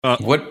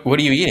What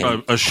are you eating?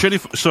 A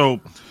shitty. So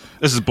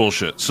this is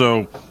bullshit.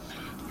 So.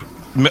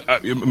 How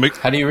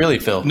do you really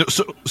feel? No,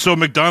 so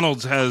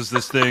McDonald's has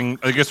this thing.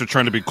 I guess they're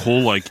trying to be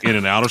cool, like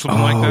In-N-Out or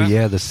something like that. Oh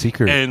yeah, the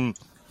secret. And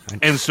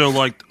so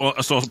I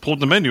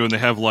pulled the menu and they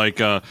have like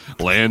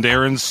land,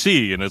 air, and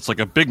sea, and it's like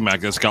a Big Mac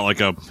that's got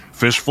like a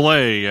fish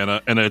fillet and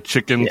a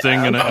chicken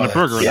thing and a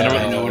burger. Yeah,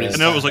 and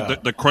it was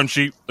like the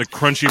crunchy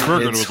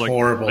burger. And it was like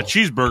horrible. A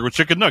cheeseburger with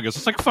chicken nuggets.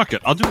 It's like, fuck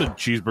it, I'll do the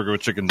cheeseburger with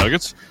chicken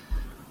nuggets.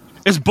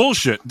 It's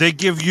bullshit. They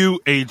give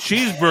you a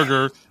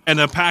cheeseburger and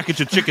a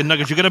package of chicken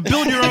nuggets. You got to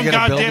build your own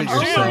goddamn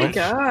sandwich. Oh my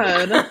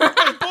god!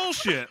 It's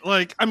bullshit.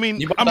 Like, I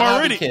mean, It's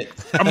already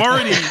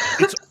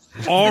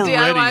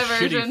DIY shitty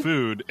version.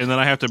 food, and then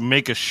I have to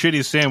make a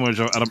shitty sandwich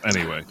out of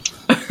anyway.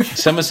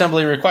 Some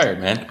assembly required,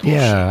 man.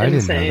 Yeah, I didn't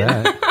Insane. know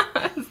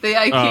that. It's the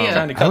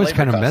IKEA. I was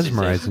kind of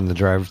mesmerized in the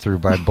drive-through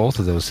by both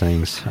of those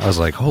things. I was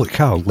like, "Holy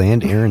cow!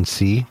 Land, air, and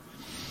sea."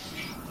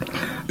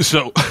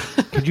 So,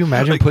 could you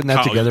imagine putting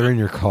that together in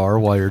your car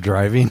while you're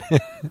driving?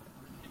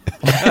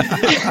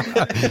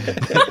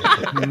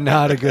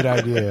 Not a good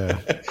idea.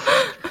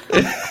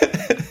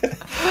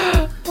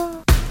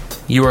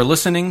 You are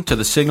listening to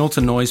the Signal to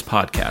Noise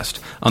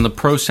podcast on the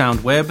Pro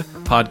Sound Web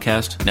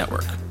Podcast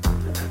Network.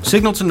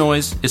 Signal to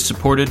Noise is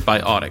supported by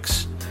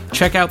Audix.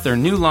 Check out their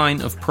new line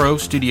of Pro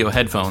Studio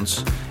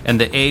headphones and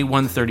the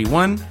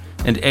A131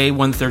 and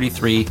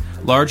A133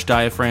 large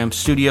diaphragm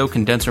studio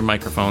condenser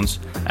microphones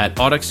at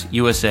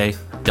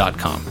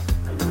audixusa.com.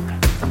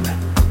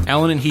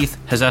 Alan and Heath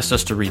has asked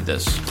us to read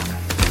this.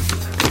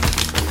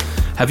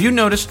 Have you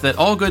noticed that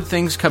all good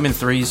things come in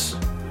threes?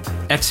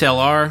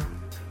 XLR,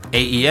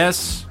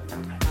 AES,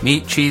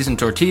 meat, cheese, and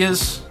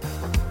tortillas,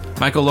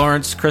 Michael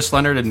Lawrence, Chris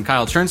Leonard, and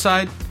Kyle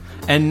Churnside,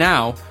 and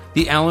now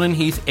the Alan and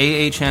Heath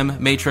AHM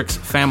Matrix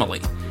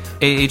family,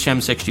 AHM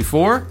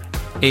 64,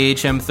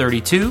 AHM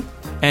 32,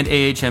 and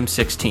AHM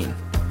 16.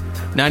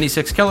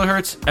 96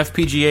 kilohertz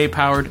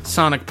FPGA-powered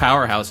sonic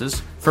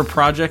powerhouses for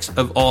projects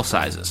of all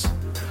sizes.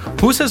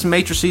 Who says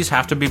matrices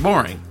have to be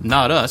boring?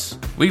 Not us.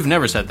 We've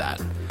never said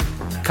that.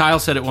 Kyle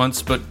said it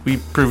once, but we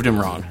proved him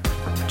wrong.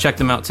 Check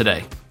them out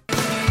today.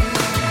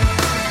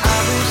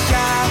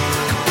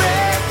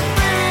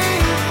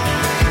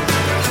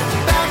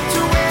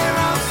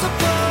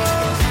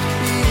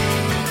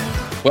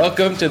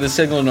 Welcome to the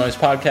Signal to Noise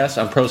podcast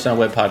on Pro Sound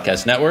Web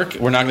Podcast Network.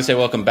 We're not going to say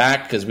welcome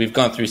back because we've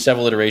gone through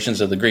several iterations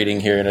of the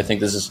greeting here, and I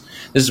think this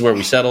is where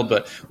we settled.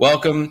 But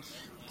welcome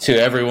to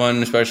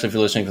everyone, especially if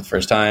you're listening for the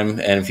first time.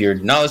 And if you're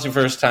not listening for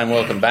the first time,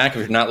 welcome back. If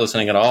you're not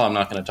listening at all, I'm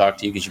not going to talk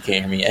to you because you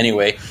can't hear me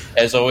anyway.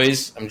 As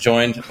always, I'm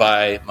joined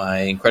by my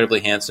incredibly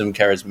handsome,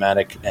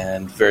 charismatic,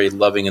 and very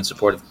loving and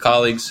supportive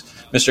colleagues,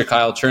 Mr.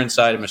 Kyle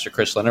Churnside and Mr.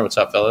 Chris Leonard. What's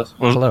up, fellas?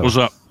 Hello. What's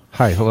up?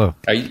 Hi, hello.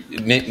 Are you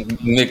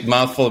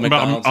mouthful of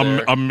McDonald's?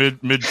 I'm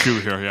mid chew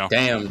here. Yeah.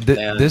 Damn.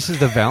 This is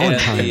the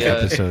Valentine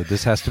episode.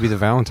 This has to be the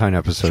Valentine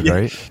episode,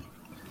 right?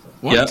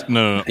 What? Yep.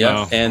 No.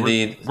 And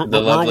the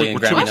lovely and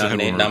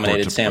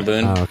Grammy-nominated Sam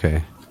Boone. Oh,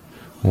 okay.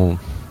 Well,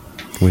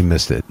 we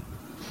missed it.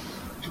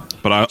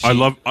 But I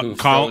love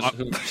Kyle.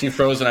 She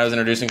froze when I was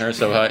introducing her.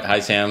 So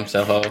hi Sam.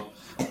 So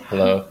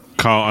hello.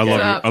 Kyle, I love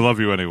you. I love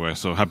you anyway.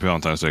 So happy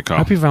Valentine's Day, Kyle.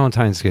 Happy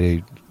Valentine's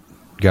Day,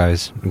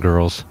 guys and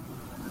girls.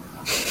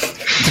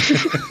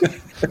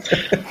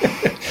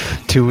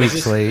 2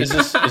 weeks late. Is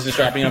this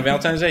dropping on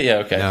Valentine's Day? Yeah.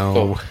 Okay. No.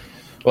 Cool.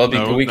 Well,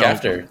 it'll be the week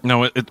after.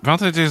 No,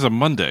 Valentine's Day is a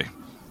Monday,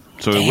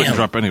 so it wouldn't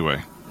drop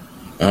anyway.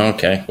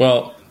 Okay.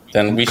 Well,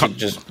 then we should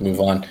just move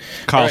on.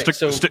 Kyle, right, stick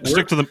to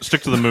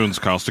the moons,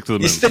 Kyle. Stick to the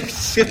moons.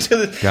 Stick to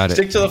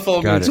the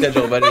full moon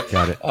schedule, buddy.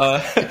 Got it.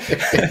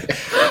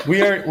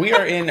 we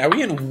are in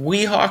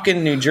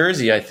Weehawken, New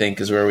Jersey, I think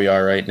is where we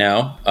are right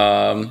now.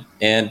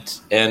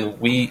 And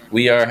we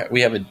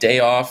have a day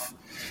off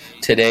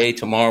today.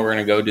 Tomorrow we're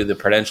going to go to the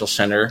Prudential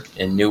Center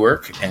in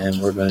Newark,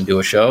 and we're going to do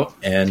a show.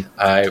 And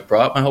I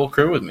brought my whole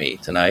crew with me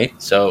tonight,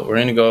 so we're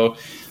going to go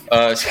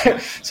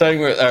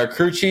starting with our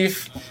crew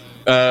chief.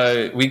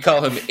 We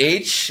call him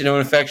H, known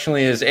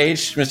affectionately as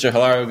H, Mr.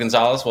 Hilario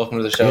Gonzalez. Welcome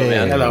to the show,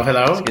 man. Hello.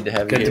 It's good to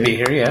have you here. Good to be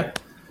here, yeah.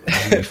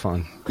 It'll be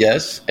fun.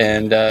 Yes,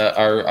 and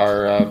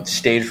our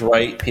stage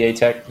right PA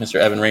tech, Mr.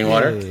 Evan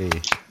Rainwater. Hey.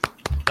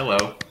 Hello.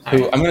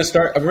 Who I'm going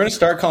to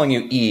start calling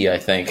you E. I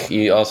think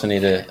you also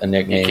need a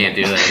nickname. You can't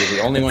do that. You're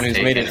the only one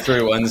who's made it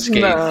through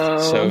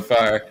unscathed so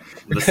far.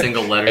 The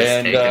single letters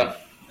taken.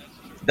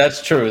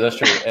 That's true.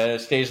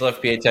 Stage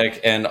left PA tech,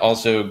 and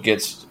also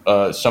gets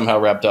somehow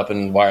wrapped up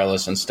in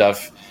wireless and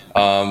stuff.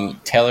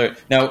 Taylor.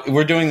 Now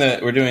we're doing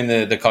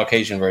the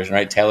Caucasian version,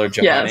 right? Taylor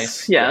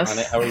Johannes.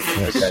 Yes. How are you?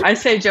 Okay. I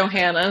say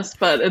Johannes,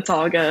 but it's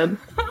all good.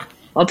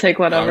 I'll take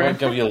I'm whatever. going to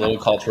give you a little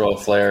cultural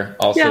flair,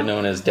 also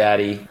known as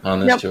Daddy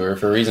on this tour,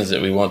 for reasons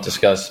that we won't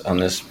discuss on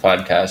this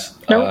podcast.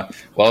 Nope.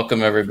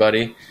 Welcome,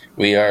 everybody.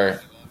 We are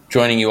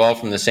joining you all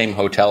from the same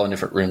hotel in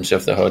different rooms. So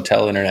if the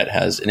hotel internet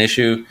has an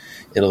issue,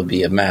 it'll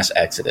be a mass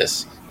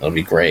exodus. It'll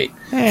be great.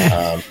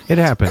 It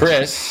happens.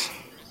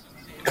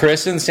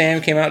 Chris and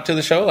Sam came out to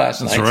the show last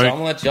night, right. so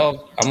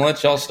I'm gonna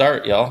let y'all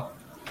start, y'all.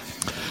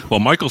 Well,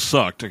 Michael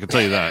sucked. I can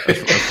tell you that.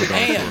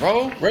 Damn,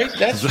 bro, right?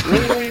 That's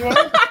really where you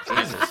are.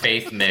 Jesus.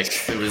 faith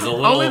mix. It was a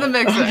little. Only the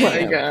mixing. Oh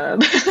my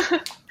god.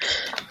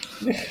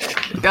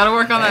 Got to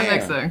work on that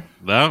mixing.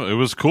 No, it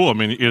was cool. I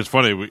mean, it's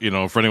funny, you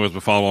know, for anyone who's been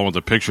following along with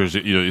the pictures,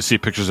 you know, you see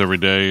pictures every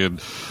day, and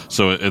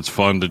so it's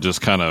fun to just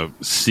kind of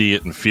see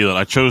it and feel it.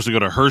 I chose to go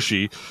to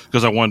Hershey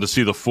because I wanted to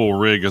see the full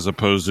rig as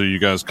opposed to you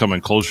guys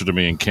coming closer to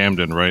me in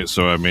Camden, right?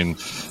 So, I mean,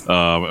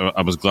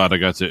 I was glad I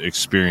got to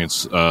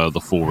experience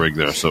the full rig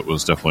there, so it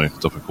was definitely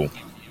cool.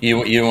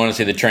 You want to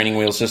see the training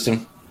wheel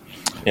system?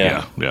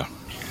 Yeah.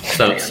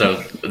 So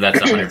that's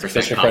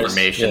 100%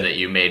 confirmation Yeah. that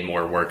you made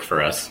more work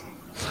for us.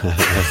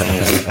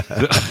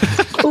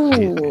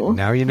 Ooh.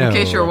 Now you know. In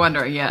case you're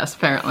wondering, yes,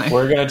 apparently.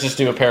 We're gonna just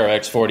do a pair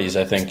of X40s,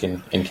 I think,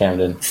 in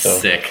Camden. So,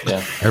 Sick.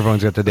 Yeah.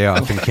 Everyone's got the day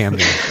off in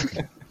Camden.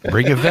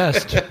 Bring a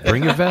vest.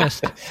 Bring a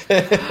vest.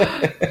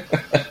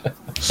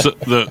 So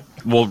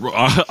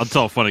I'll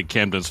tell a funny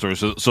Camden story.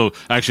 So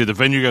actually, the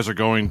venue you guys are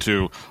going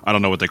to, I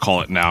don't know what they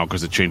call it now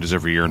because it changes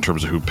every year in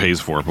terms of who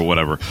pays for it, but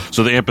whatever.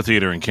 So the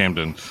amphitheater in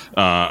Camden,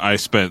 I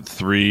spent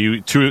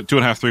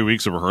 2.5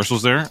 weeks of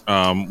rehearsals there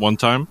one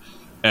time.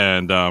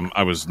 And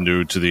I was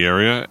new to the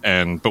area,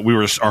 but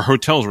our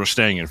hotels were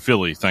staying in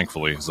Philly,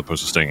 thankfully, as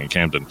opposed to staying in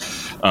Camden.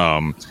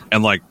 And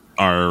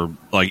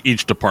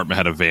each department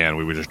had a van.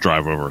 We would just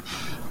drive over,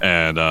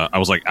 and I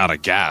was like out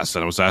of gas,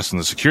 and I was asking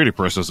the security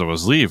person as I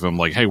was leaving, I'm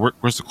like, "Hey,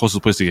 where's the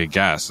closest place to get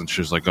gas?" And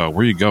she was like, "Oh,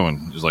 where are you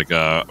going?" She's like,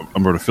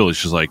 "I'm going to Philly."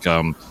 She's like,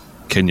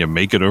 "Can you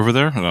make it over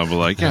there?" And I was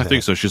like, "Yeah, I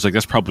think so." She's like,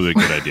 "That's probably a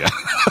good idea."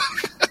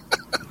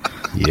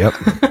 Yep.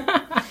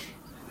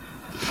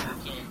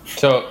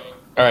 So,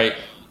 all right.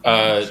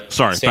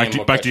 Sorry, Sam, back to you,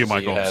 what questions do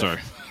Michael. have? Sorry.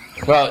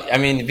 Well, I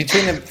mean,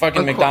 between the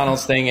fucking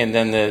McDonald's thing and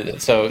then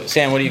so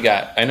Sam, what do you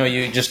got? I know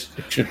you just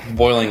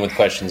boiling with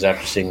questions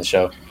after seeing the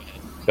show.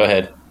 Go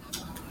ahead.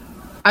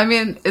 I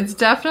mean, it's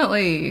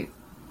definitely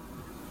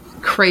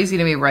crazy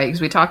to me, right? Because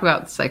we talk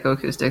about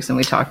psychoacoustics and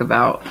we talk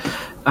about,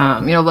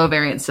 low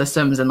variance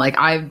systems, and like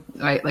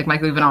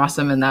Michael, you've been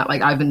awesome in that.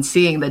 Like I've been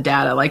seeing the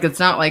data. Like it's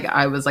not like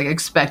I was like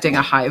expecting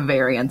a high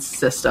variance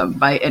system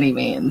by any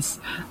means,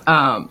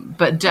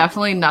 but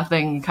definitely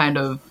nothing kind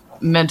of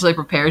mentally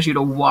prepares you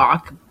to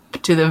walk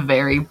to the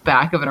very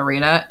back of an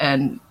arena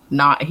and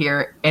not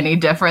hear any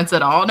difference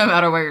at all, no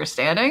matter where you're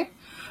standing.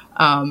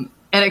 And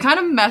it kind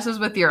of messes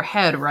with your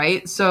head,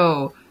 right?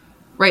 So,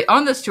 right,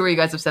 on this tour, you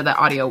guys have said that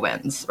audio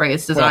wins, right?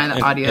 It's designed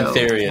that audio in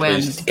theory, at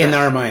wins. least. In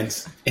our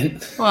minds.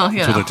 Well, you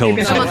That's what know. they're telling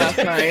Maybe us. not last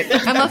night.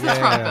 Unless it's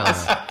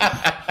Broncos.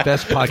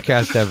 Best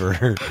podcast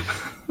ever.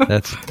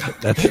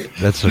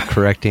 That's a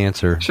correct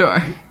answer.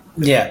 Sure.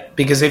 Yeah,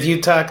 because if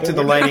you talk to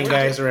the lighting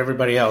guys or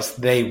everybody else,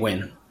 they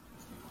win.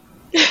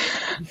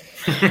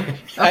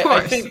 Of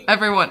course. think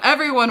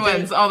everyone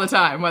wins all the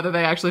time, whether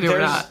they actually do or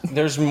not.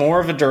 There's more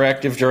of a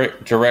directive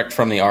direct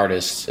from the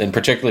artists, and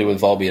particularly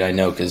with Volbeat, I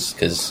know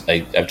because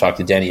I've talked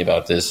to Denny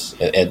about this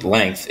at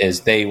length,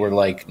 is they were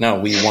like, no,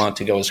 we want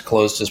to go as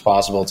close as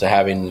possible to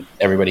having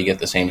everybody get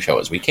the same show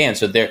as we can.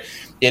 So it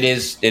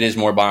is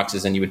more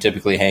boxes than you would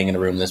typically hang in a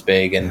room this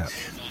big, and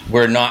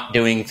we're not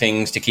doing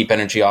things to keep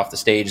energy off the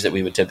stage that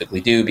we would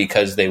typically do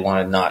because they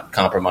want to not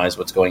compromise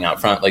what's going out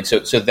front. Like so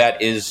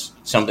that is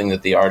something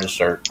that the artists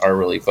are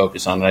really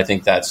focused on, and I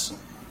think that's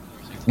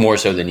more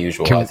so than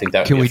usual. I think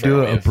that can we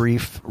do a brief?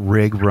 brief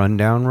rig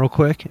rundown real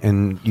quick,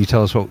 and you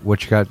tell us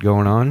what you got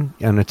going on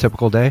a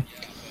typical day?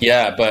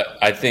 Yeah, but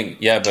I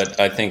think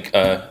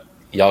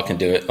y'all can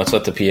do it. Let's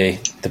let the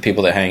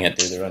people that hang it,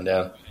 do the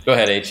rundown. Go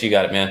ahead, H. You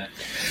got it, man.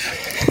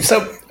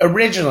 So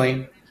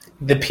originally,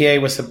 the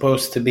PA was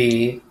supposed to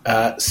be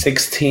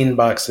 16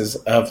 boxes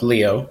of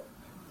Leo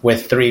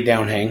with 3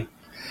 downhang.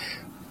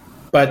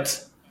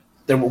 But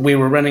we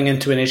were running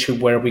into an issue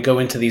where we go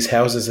into these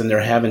houses and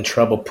they're having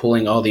trouble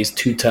pulling all these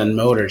 2-ton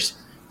motors.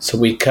 So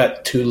we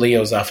cut 2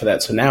 Leos off of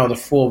that. So now the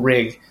full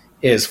rig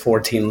is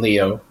 14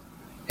 Leo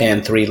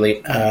and 3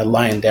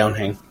 Lion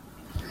downhang.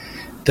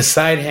 The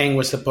side hang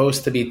was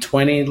supposed to be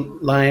 20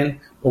 Lion,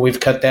 but we've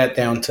cut that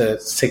down to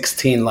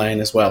 16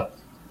 Lion as well.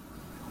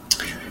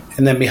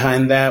 And then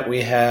behind that,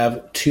 we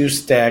have 2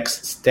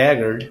 stacks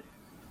staggered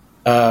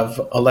of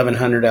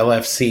 1100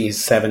 LFCs,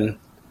 7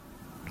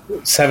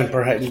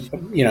 per,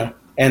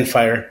 end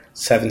fire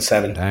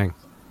 7.7. Dang.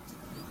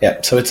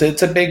 Yeah, so it's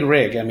a big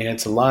rig. I mean,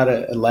 it's a lot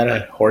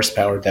of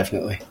horsepower,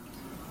 definitely.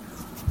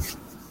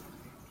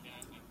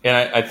 And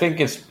I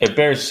think it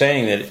bears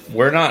saying that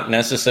we're not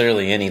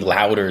necessarily any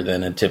louder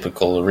than a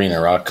typical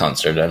arena rock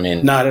concert. I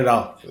mean, Not at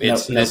all.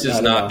 this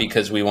is not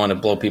because we want to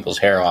blow people's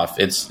hair off.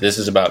 This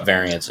is about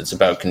variance. It's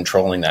about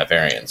controlling that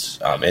variance,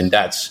 and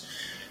that's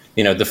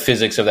the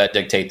physics of that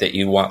dictate that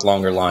you want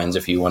longer lines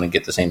if you want to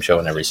get the same show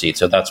in every seat.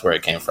 So that's where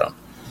it came from.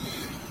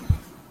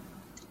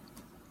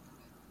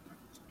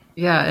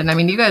 Yeah, and I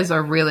mean, you guys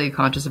are really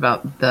conscious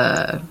about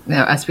the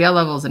SPL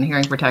levels and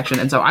hearing protection,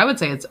 and so I would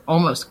say it's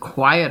almost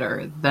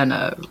quieter than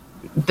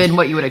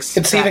what you would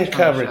expect. It's even from a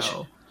coverage.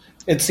 show.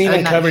 It's even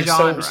In that coverage.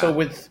 genre. So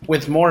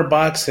with more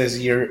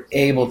boxes, you're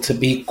able to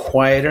be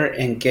quieter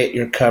and get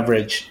your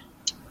coverage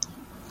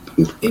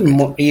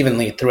more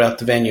evenly throughout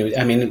the venue.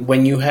 I mean,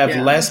 when you have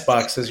less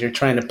boxes, you're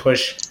trying to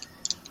push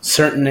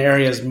certain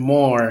areas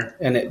more,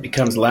 and it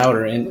becomes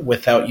louder, and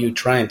without you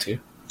trying to.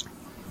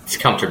 It's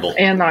comfortable.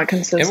 And not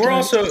consistent. And we're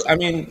also, I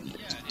mean,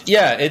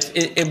 yeah,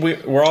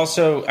 we're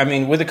also, I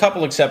mean, with a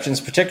couple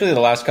exceptions, particularly the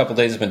last couple of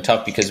days has been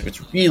tough because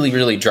it's really,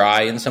 really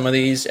dry in some of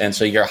these, and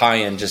so your high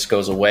end just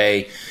goes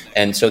away,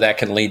 and so that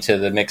can lead to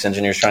the mix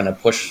engineers trying to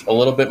push a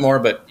little bit more.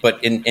 But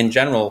in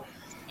general,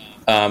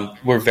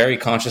 we're very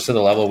conscious of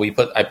the level.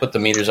 I put the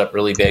meters up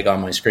really big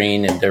on my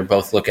screen, and they're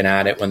both looking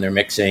at it when they're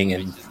mixing,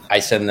 and I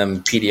send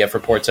them PDF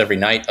reports every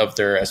night of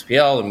their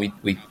SPL, and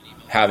we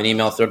have an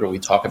email thread where we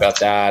talk about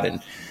that,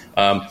 and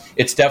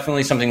it's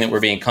definitely something that we're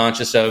being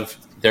conscious of.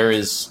 There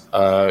is,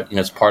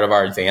 it's part of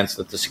our advance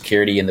that the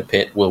security in the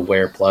pit will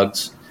wear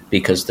plugs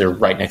because they're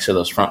right next to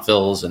those front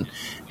fills,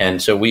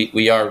 and so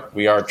we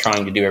are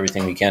trying to do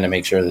everything we can to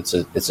make sure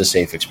that it's a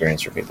safe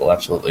experience for people.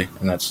 Absolutely,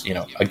 and that's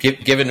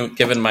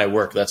given my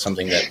work, that's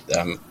something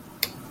that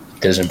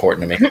is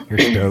important to me. You're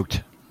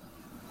stoked.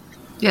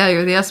 Yeah,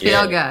 you're the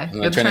SPL guy. I'm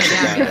You're the Trinity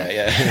guy.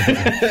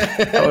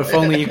 Yeah. Oh, if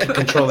only you could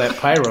control that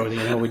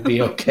pyro, we'd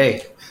be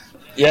okay.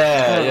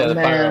 Yeah, the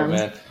man. pyro,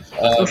 man.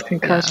 Those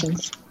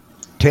concussions.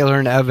 Taylor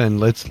and Evan,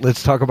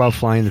 let's talk about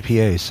flying the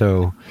PA.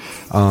 So,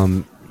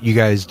 you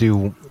guys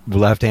do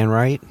left and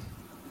right?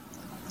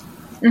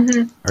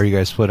 Mm-hmm. Are you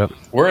guys split up?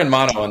 We're in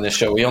mono on this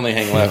show. We only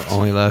hang left.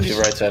 Only left. We do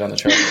right side on the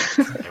chart.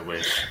 I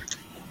wish.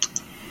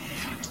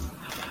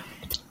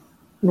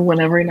 Win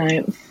every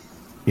night.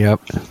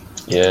 Yep.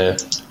 Yeah.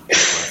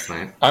 Last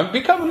night. I'm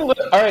becoming a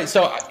little... All right,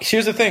 so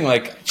here's the thing.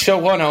 Like, show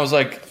one, I was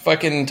like,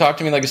 fucking talk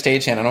to me like a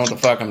stagehand. I don't know what the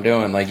fuck I'm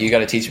doing. Like, you got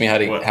to teach me how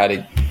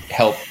to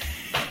help...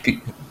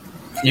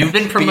 You've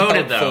been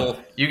promoted, helpful. though.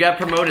 You got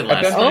promoted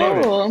I've last been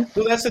night. Oh.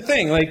 Well, that's the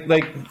thing.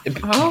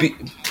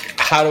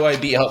 How do I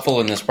be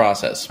helpful in this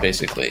process,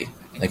 basically?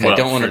 Like, I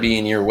don't want to be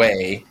in your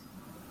way.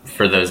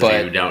 For those of you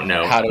who don't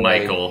know,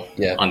 Michael,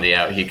 yeah. on the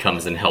out, he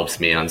comes and helps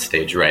me on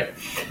stage right.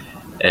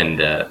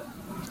 And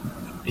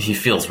he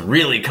feels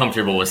really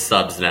comfortable with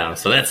subs now,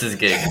 so that's his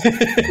gig.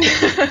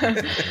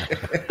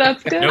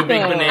 That's good. No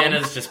big though.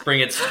 bananas, just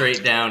bring it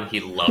straight down. He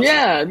loves it.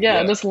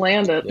 Yeah, just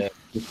land it. Yeah.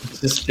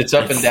 It's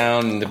up and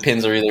down, and the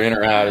pins are either in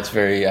or out. It's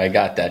very, I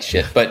got that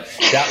shit. But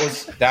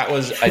that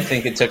was. I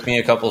think it took me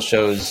a couple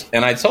shows,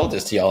 and I told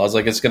this to y'all. I was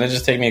like, it's going to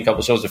just take me a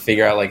couple shows to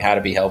figure out like how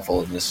to be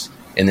helpful in this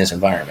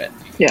environment.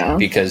 Yeah.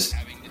 Because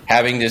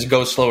having this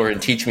go slower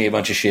and teach me a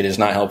bunch of shit is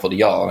not helpful to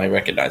y'all, and I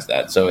recognize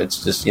that. So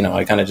it's just,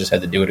 I kind of just had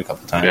to do it a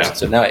couple times. Yeah.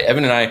 So now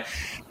Evan and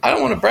I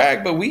don't want to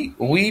brag, but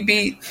we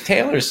beat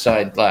Taylor's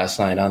side last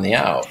night on the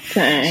out.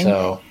 Dang.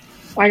 So.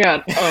 I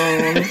got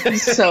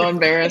so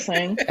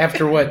embarrassing.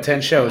 After 10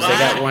 shows, they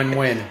got one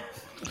win.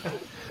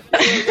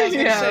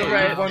 Yeah,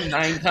 right. We've won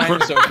 9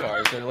 times so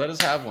far, so let us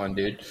have one,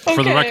 dude.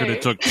 For the Okay. record,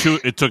 it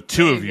took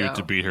two of you you go.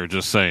 to beat her.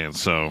 Just saying.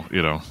 So For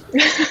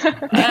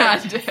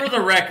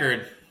the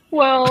record,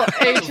 Well,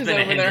 H is Been a over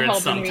there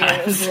hindrance helping me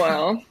sometimes. as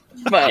well.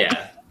 But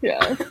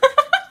yeah.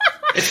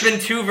 It's been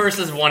 2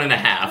 versus 1.5,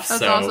 That's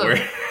so awesome.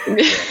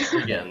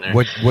 we're getting there.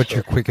 What's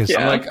your quickest?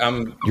 Yeah.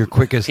 I'm Your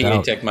quickest PD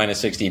out. Tech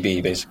minus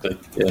 60B, basically.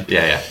 Yeah.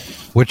 Yeah.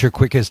 What's your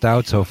quickest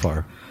out so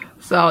far?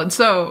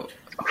 So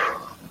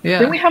yeah.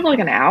 didn't we have like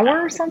an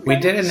hour or something? We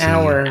did an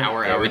hour.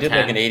 Hour We did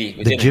 10. like an 80.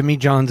 We The did Jimmy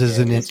John's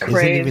isn't even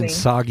crazy.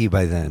 soggy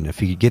by then. If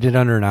you get it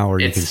under an hour,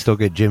 you It's- can still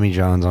get Jimmy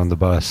John's on the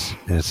bus,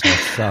 and it's not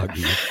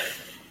soggy.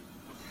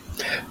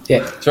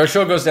 Yeah, So our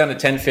show goes down to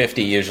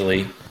 10:50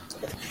 usually,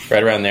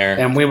 right around there.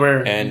 and we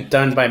were And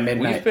done by we've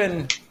midnight.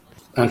 been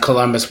On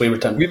Columbus, we were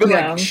done.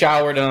 Yeah. like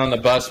showered and on the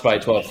bus by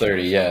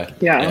 12:30. Yeah.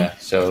 Yeah.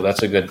 So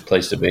that's a good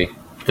place to be.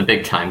 The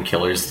big time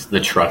killers, the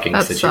trucking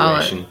That's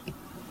situation.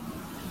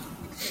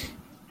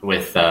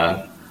 With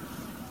our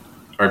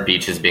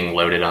beaches being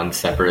loaded on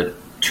separate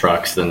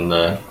trucks than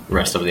the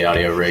rest of the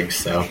audio rigs,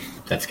 so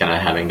that's kind of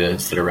having to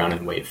sit around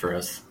and wait for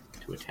us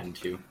to attend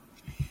to.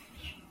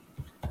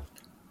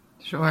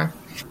 Sure.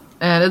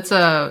 And it's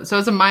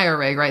a Meyer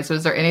rig, right? So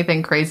is there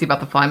anything crazy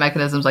about the fly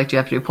mechanisms? Like, do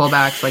you have to do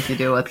pullbacks like you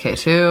do with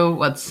K2?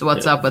 What's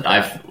up with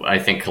that? I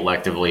think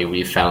collectively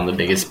we found the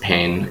biggest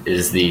pain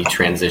is the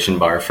transition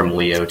bar from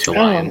Leo to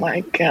Oh Lion. my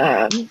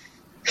god.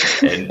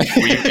 And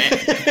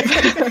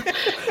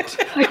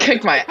I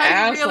kicked my How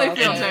ass do you really off.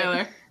 feel,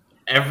 Taylor?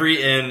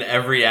 every in,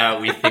 every out,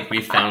 we think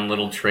we found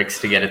little tricks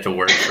to get it to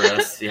work for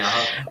us. You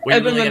know, we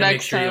And then really the got to make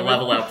next sure you time-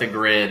 level out the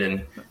grid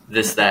and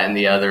this, that, and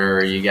the other.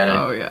 Or you got to.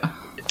 Oh yeah.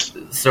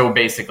 So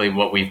basically,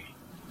 what we've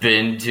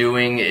been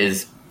doing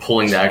is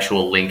pulling the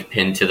actual link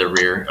pin to the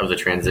rear of the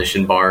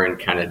transition bar and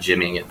kind of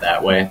jimmying it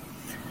that way.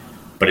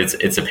 But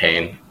it's a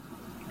pain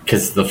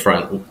because the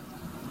front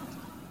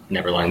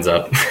never lines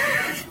up.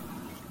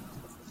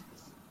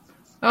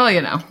 Oh,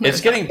 you know.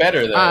 It's getting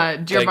better though.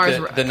 Dear Mars-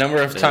 the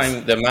number of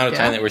time, the amount of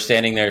time Yeah. that we're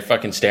standing there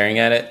fucking staring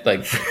at it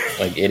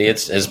like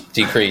idiots has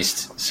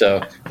decreased.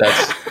 So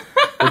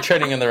we're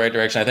trending in the right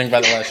direction. I think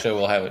by the last show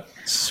we'll have it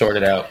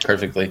sorted out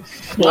perfectly.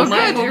 Well, Okay,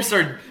 my dude. hopes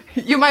are.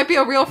 You might be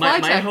a real fly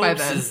My tech by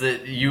hopes then. is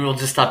that you will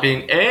just stop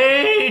being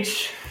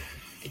H.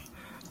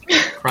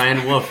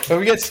 Crying wolf. But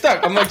we get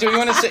stuck. I'm like, do we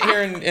want to sit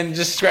here and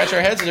just scratch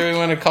our heads, or do we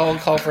want to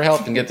call for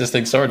help and get this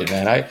thing sorted,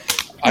 man?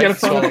 You I gotta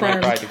phone a swallowed my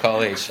friend. pride to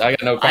call H. I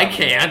got no I problem.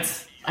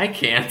 can't.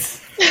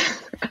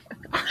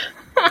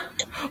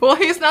 Well,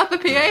 he's not the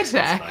PA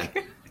tech.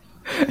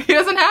 He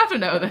doesn't have to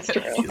know this.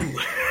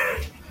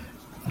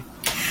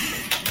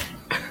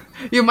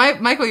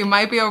 Michael. You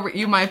might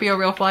be a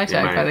real fly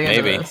tech by the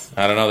end Maybe. of this.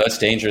 I don't know. That's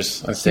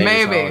dangerous. That's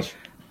dangerous Maybe. knowledge.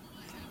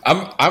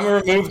 I'm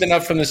removed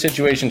enough from the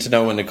situation to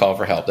know when to call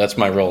for help. That's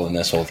my role in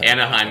this whole thing.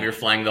 Anaheim, you're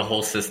flying the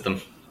whole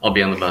system. I'll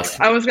be on the bus.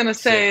 I was gonna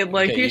say,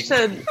 like, okay,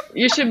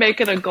 you should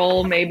make it a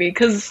goal, maybe,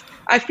 because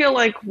I feel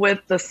like with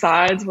the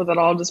sides, with it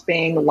all just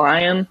being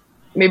Lion,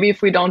 maybe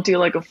if we don't do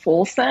like a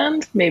full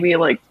send, maybe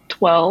like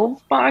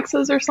 12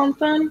 boxes or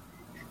something,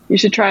 you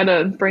should try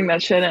to bring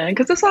that shit in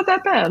because it's not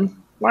that bad.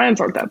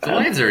 Lions aren't that The bad.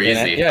 lines are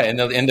easy. Yeah, in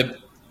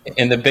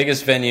the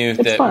biggest venue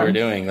that fun. we're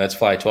doing, let's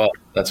fly 12.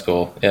 That's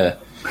cool. Yeah.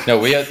 No,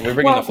 we're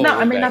bringing the full. No, I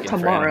room mean back not in for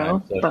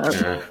tomorrow, Anaheim, so-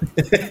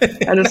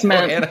 but I just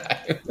meant.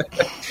 Anaheim.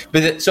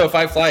 But so if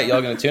I fly it,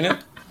 y'all gonna tune it?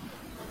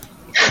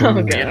 Oh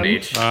Yeah, god,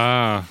 H.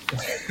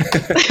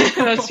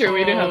 that's true.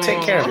 We do have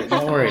Take care of it.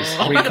 No worries.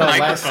 I'll We be the call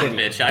last microphone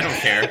city. bitch. I don't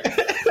care.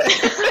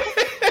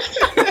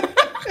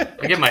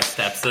 I get my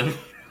steps in.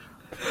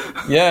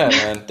 Yeah,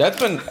 man.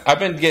 I've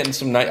been getting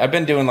some night. I've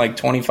been doing like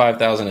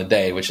 25,000 a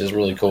day, which is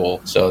really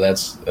cool. So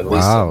that's at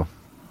least Wow.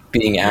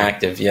 being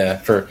active. Yeah,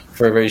 for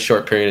a very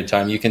short period of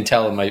time. You can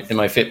tell in my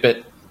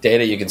Fitbit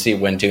data, you can see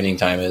when tuning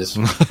time is,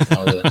 and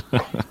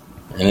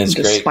it's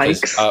The great. 'cause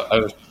spikes. I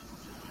was,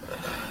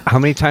 How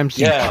many times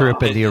do you Yeah,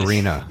 trip in the it is.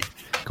 arena?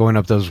 Going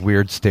up those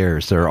weird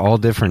stairs. They're all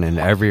different in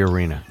every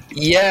arena.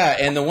 yeah,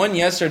 and the one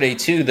yesterday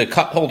too. The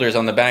cup holders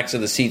on the backs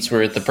of the seats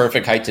were at the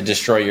perfect height to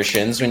destroy your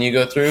shins when you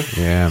go through.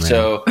 Yeah, man.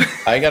 So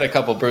I got a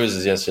couple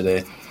bruises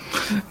yesterday.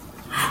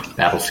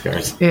 Battle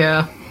scars.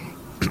 Yeah.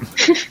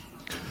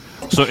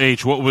 So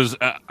H, what was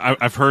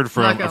I've heard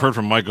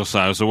from Michael's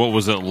side. So what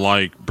was it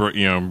like,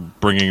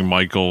 bringing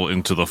Michael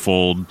into the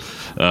fold,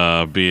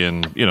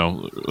 being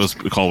let's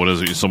call what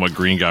is it, somewhat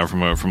green guy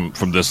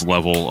from this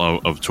level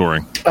of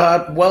touring?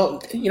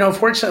 Well,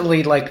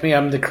 fortunately, like me,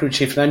 I'm the crew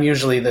chief, and I'm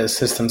usually the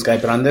systems guy.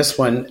 But on this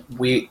one,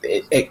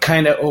 it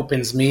kind of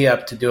opens me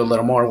up to do a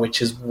little more,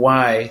 which is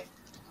why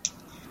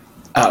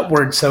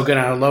we're so good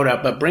on our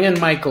loadout. But bringing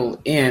Michael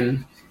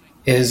in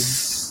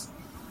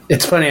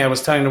it's funny. I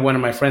was talking to one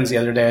of my friends the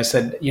other day. I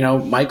said,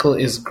 Michael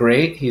is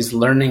great. He's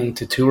learning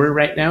to tour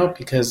right now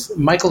because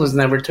Michael has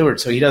never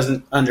toured, so he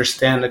doesn't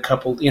understand a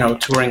couple,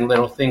 touring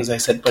little things. I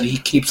said, but he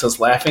keeps us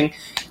laughing,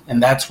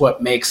 and that's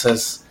what makes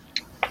us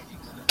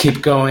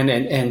keep going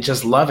and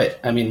just love it.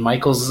 I mean,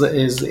 Michael's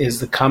is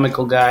the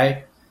comical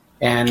guy,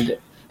 and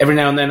every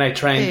now and then I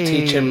try and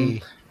teach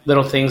him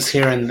little things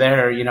here and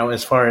there,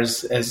 as far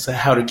as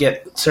how to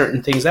get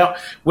certain things out,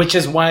 which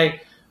is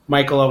why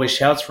Michael always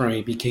shouts for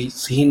me,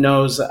 because he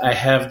knows I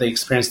have the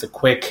experience, the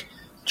quick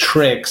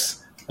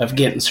tricks of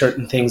getting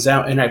certain things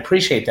out. And I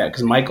appreciate that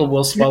because Michael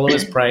will swallow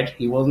his pride.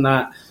 He will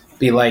not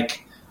be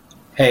like,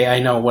 hey, I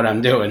know what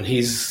I'm doing.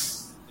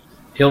 He's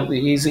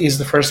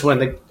the first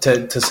one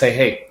to say,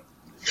 hey,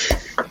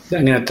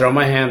 I'm going to throw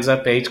my hands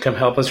up, H, come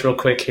help us real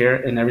quick here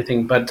and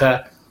everything. But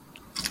I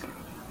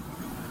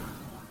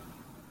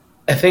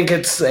think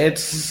it's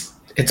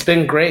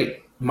been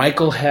great.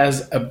 Michael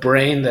has a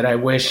brain that I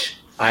wish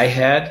I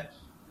had.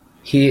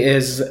 He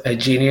is a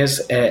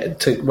genius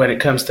when it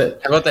comes to.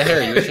 How about the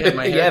hair? You wish you had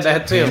my hair. Yeah,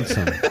 that too.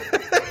 Handsome.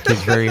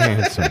 He's very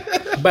handsome.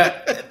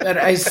 But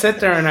I sit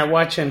there and I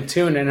watch him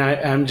tune, and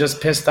I'm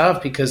just pissed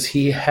off because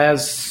he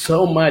has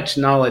so much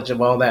knowledge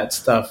of all that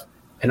stuff,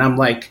 and I'm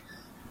like,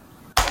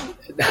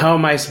 how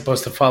am I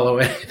supposed to follow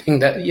anything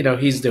that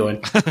he's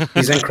doing?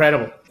 He's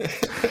incredible.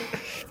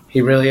 He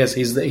really is.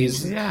 He's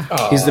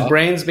the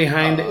brains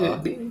behind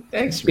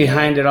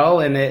it all,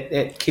 and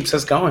it keeps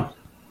us going.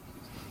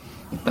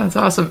 That's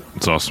awesome.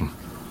 It's awesome.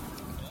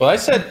 Well, I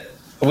said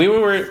we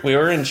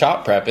were in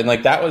shop prep, and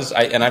like that was,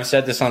 and I've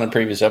said this on a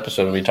previous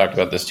episode, and we talked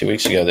about this 2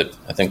 weeks ago. That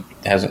I think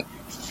hasn't.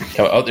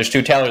 Oh, there's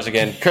two Taylors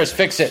again. Chris,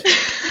 fix it!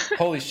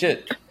 Holy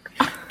shit!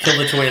 Kill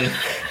the twin.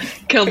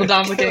 Kill the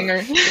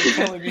doppelganger.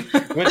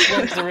 Which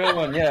one's the real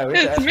one? Yeah, we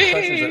have to ask me.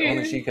 questions that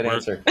only she could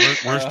answer.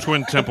 Where's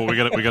Twin Temple? We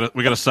got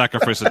to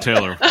sacrifice a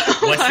Taylor.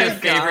 What's your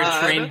favorite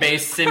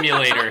train-based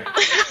simulator?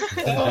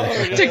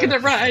 Ticket to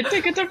ride.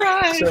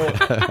 So,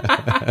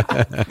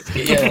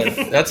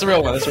 yeah, that's the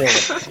real one.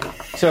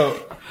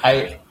 So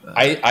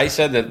I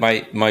said that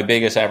my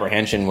biggest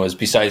apprehension was,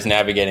 besides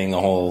navigating the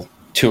whole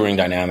touring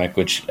dynamic,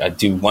 which I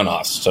do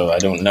one-offs, so I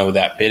don't know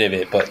that bit of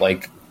it, but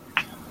like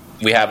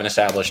we have an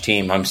established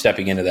team. I'm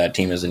stepping into that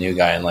team as a new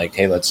guy, and like,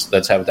 hey, let's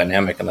have a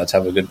dynamic, and let's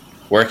have a good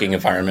working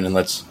environment, and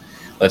let's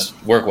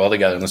work well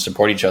together, and let's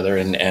support each other,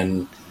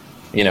 and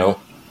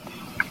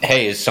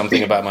hey, is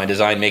something about my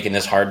design making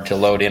this hard to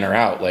load in or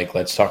out? Like,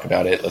 let's talk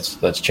about it.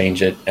 Let's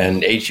change it.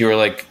 And H, you were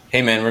like,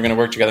 hey man, we're going to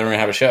work together. We're going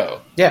to have a show.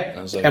 Yeah. And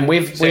I was like, and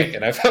we've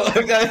and I felt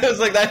like I was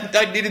like,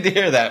 I needed to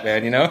hear that,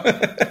 man,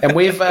 and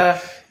we've,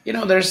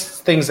 there's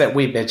things that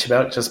we bitch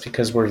about just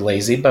because we're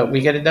lazy, but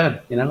we get it done.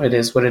 It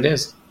is what it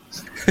is.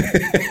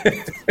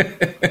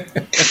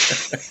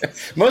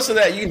 Most of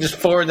that, you can just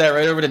forward that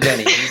right over to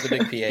Denny. He's the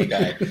big PA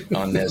guy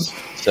on this.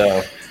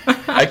 So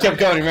I kept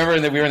going. Remember,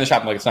 and then we were in the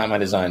shop. I'm like, it's not my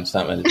design. It's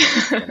not my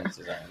design.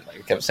 Like,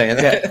 I kept saying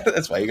that.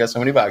 That's why you got so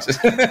many boxes.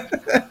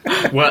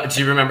 Well, do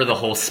you remember the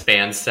whole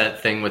span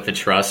set thing with the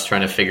truss,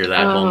 trying to figure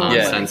that whole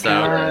nonsense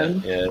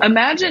out? Yeah.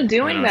 Imagine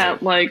doing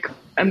that. Like,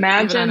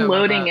 imagine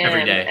loading in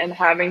every day and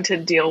having to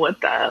deal with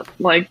that.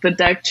 Like, the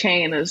deck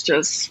chain is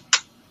just,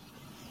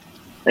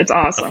 it's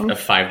awesome. A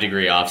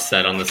 5-degree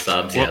offset on the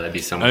subs. Yeah, that'd be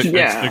so much fun.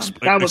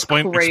 That was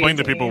crazy. Explain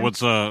to people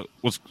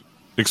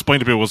explain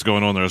to people what's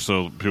going on there,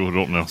 so people who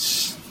don't know.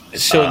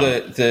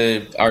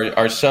 So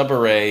our sub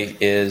array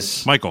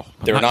is Michael.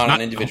 They're not on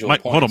individual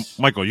points. Hold on,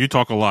 Michael. You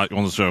talk a lot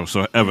on the show,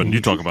 so Evan,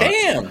 you talk about it.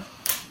 Damn.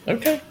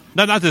 Okay.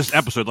 Not this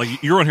episode.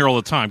 Like, you're on here all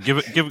the time. Give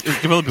other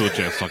people a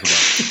chance to talk about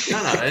it.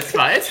 No, it's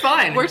fine. It's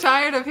fine. We're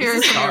tired of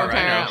hearing from you,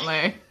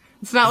 apparently.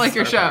 It's not like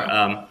your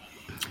show.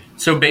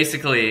 So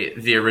basically,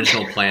 the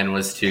original plan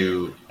was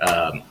to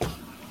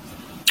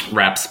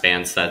wrap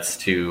span sets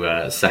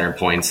to center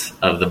points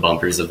of the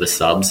bumpers of the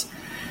subs.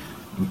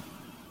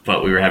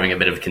 But we were having a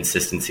bit of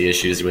consistency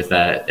issues with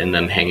that and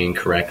them hanging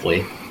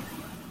correctly.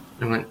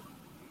 I went,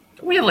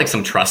 we have like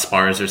some truss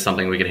bars or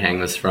something we could hang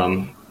this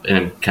from. And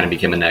it kind of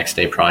became a next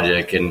day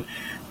project. And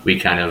we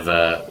kind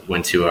of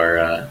went to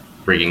our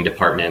rigging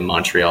department in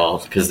Montreal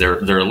because they're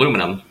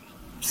aluminum.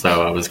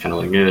 So I was kind of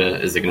like,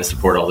 is it going to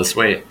support all this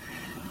weight?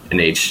 And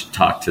H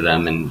talked to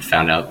them and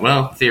found out,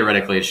 well,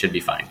 theoretically it should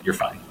be fine. You're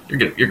fine. You're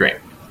good. You're great.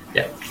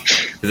 Yeah.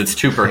 Because it's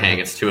 2 per hang.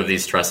 It's 2 of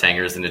these truss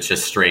hangers, and it's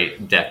just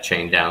straight deck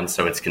chain down,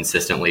 so it's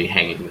consistently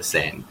hanging the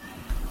same.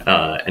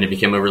 And it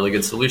became a really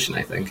good solution,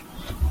 I think,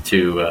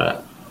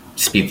 to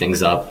speed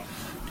things up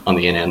on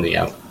the in and the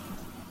out.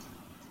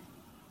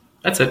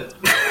 That's it.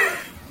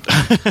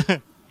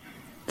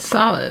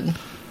 Solid.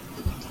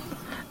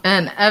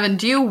 And Evan,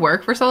 do you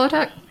work for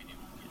Solotech?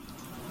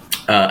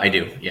 I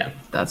do, yeah.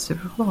 That's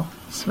super cool.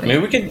 Sweet. I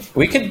mean,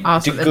 we could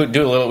Awesome.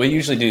 do a little. We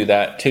usually do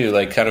that too,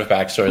 like kind of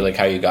backstory, like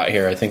how you got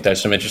here. I think there's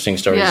some interesting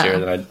stories here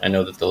that I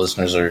know that the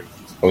listeners are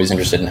always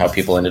interested in how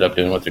people ended up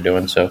doing what they're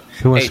doing. So,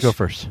 who wants to go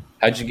first?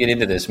 How'd you get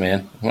into this,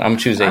 man? I'm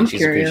choosing. I'm She's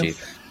curious. a cheap.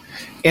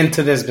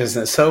 Into this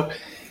business. So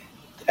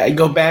I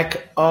go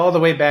back all the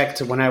way back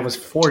to when I was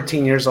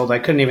 14 years old. I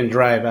couldn't even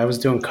drive. I was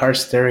doing car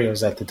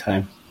stereos at the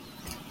time.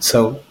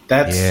 So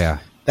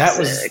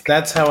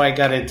that's how I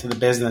got into the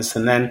business.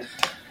 And then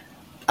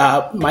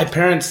my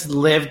parents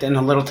lived in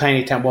a little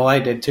tiny town. Well, I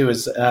did too.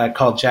 Is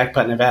called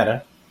Jackpot,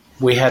 Nevada.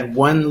 We had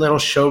one little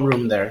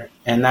showroom there,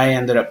 and I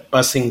ended up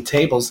bussing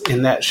tables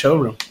in that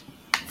showroom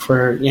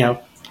for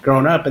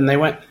growing up. And they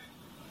went.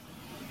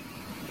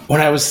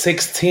 When I was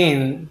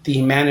 16,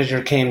 the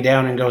manager came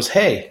down and goes,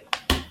 "Hey,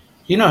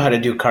 you know how to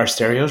do car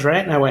stereos,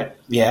 right?" And I went,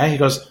 "Yeah." He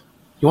goes,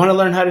 "You want to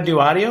learn how to do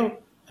audio?"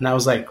 And I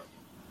was like,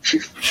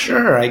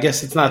 "Sure, I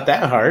guess it's not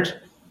that hard."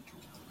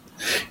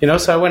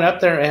 So I went up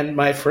there, and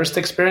my first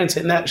experience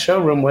in that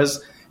showroom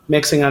was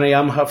mixing on a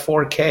Yamaha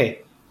 4K.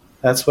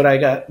 That's what I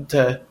got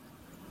to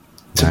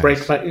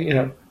break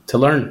my, to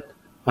learn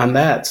on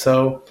that.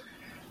 So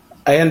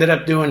I ended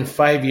up doing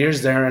 5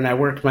 years there, and I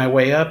worked my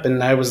way up,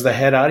 and I was the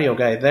head audio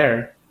guy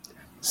there.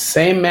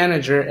 Same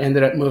manager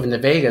ended up moving to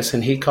Vegas,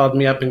 and he called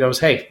me up and goes,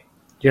 "Hey,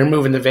 you're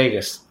moving to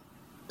Vegas."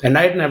 And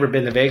I'd never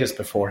been to Vegas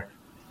before.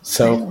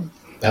 So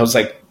I was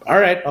like, all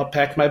right, I'll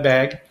pack my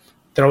bag,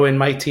 throw in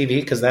my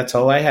TV, because that's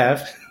all I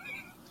have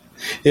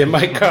in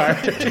my car.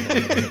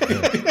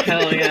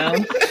 Hell yeah.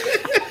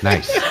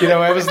 Nice.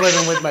 I was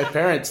living with my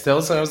parents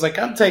still, so I was like,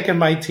 I'm taking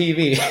my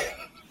TV.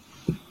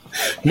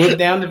 Moved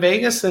down to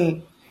Vegas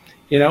and,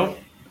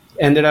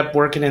 ended up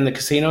working in the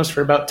casinos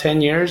for about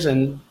 10 years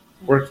and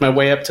worked my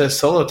way up to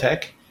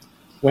Solotech.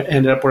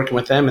 Ended up working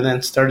with them and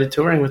then started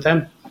touring with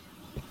them.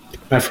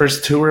 My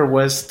first tour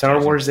was Star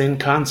Wars in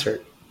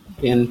Concert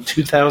in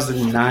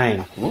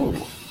 2009. Ooh.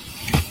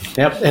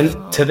 Yep,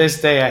 and to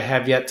this day, I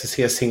have yet to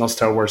see a single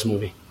Star Wars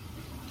movie.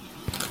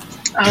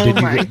 Oh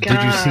Did my you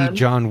god. see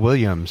John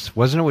Williams?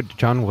 Wasn't it with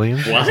John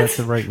Williams? What? Is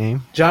that the right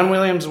name? John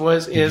Williams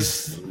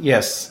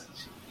yes.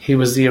 He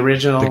was the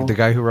original. The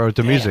guy who wrote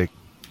the music.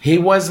 He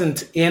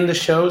wasn't in the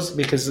shows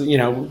because,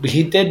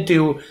 he did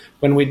do,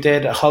 when we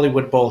did a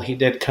Hollywood Bowl, he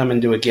did come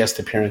and do a guest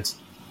appearance.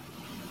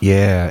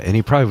 Yeah, and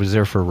he probably was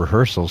there for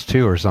rehearsals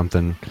too or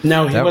something.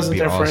 No, he That would wasn't be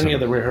there for any awesome. of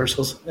the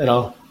rehearsals at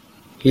all.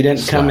 He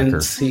didn't come Slacker.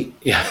 and see.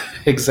 Yeah,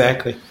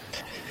 exactly.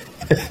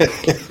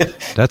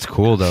 That's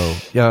cool though.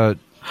 Yeah.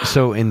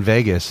 So in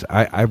Vegas,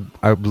 I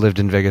lived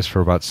in Vegas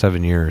for about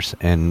 7 years,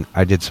 and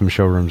I did some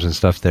showrooms and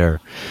stuff there.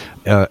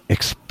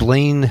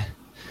 Explain.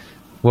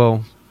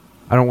 Well,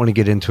 I don't want to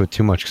get into it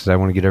too much because I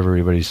want to get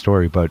everybody's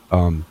story, but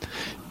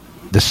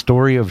the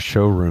story of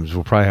showrooms,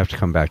 we'll probably have to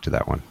come back to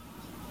that one.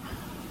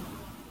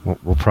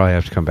 We'll probably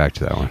have to come back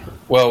to that one.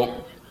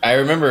 Well, I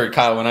remember,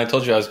 Kyle, when I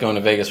told you I was going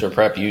to Vegas for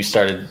prep, he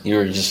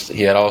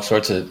had all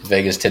sorts of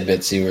Vegas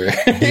tidbits you were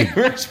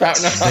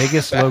spouting off.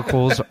 Vegas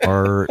locals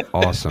are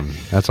awesome.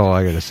 That's all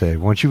I got to say.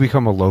 Once you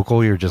become a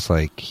local, you're just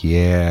like,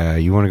 yeah,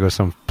 you want to go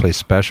someplace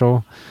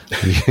special?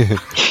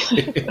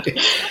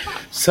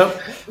 So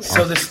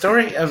the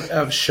story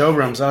of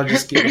showrooms, I'll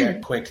just give you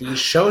that quick. The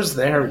shows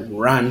there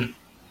run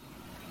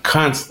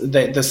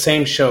the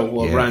same show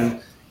will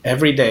run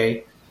every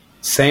day,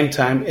 same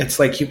time. It's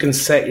like you can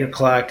set your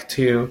clock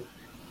to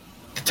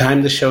the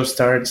time the show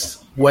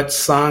starts, what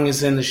song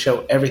is in the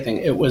show, everything.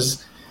 It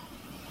was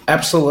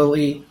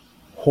absolutely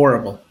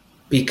horrible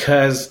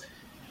because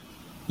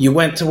you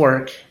went to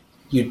work,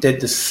 you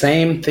did the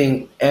same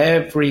thing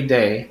every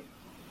day.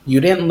 You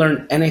didn't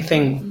learn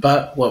anything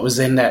but what was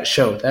in that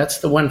show. That's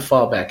the one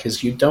fallback,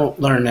 is you don't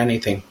learn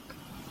anything.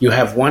 You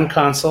have one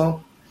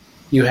console.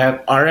 You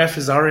have RF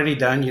is already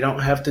done. You don't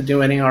have to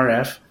do any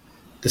RF.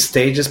 The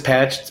stage is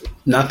patched.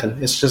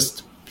 Nothing. It's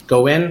just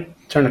go in,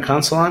 turn the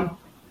console on,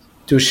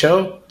 do a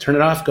show, turn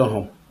it off, go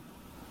home.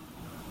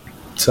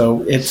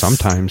 So it's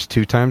sometimes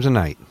 2 times a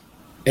night.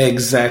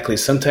 Exactly.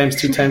 Sometimes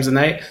 2 times a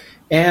night.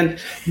 And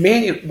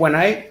me, when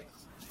I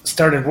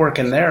started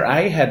working there,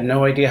 I had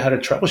no idea how to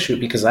troubleshoot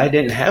because I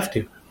didn't have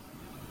to.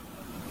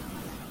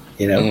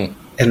 You know,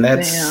 and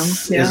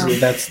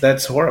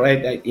that's horrible.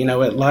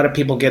 A lot of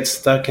people get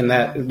stuck in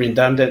that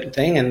redundant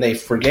thing and they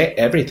forget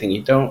everything.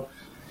 You don't.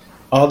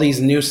 All these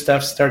new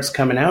stuff starts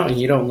coming out and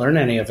you don't learn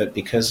any of it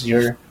because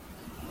you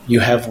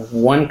have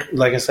one,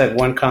 like I said,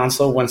 one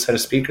console, one set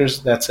of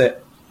speakers. That's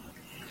it.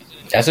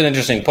 That's an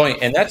interesting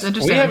point, and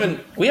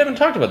we haven't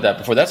talked about that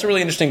before. That's a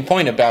really interesting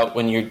point about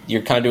when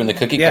you're kind of doing the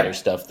cookie cutter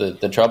stuff, the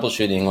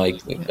troubleshooting.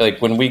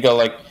 Like when we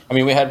go,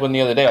 we had one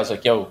the other day. I was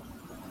like, "Yo,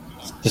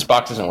 this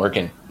box isn't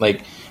working."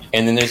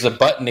 And then there's a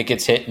button that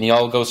gets hit, and you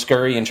all go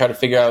scurry and try to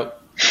figure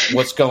out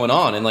what's going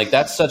on. And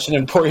that's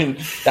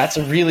that's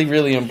a really,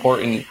 really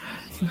important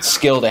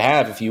skill to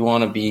have if you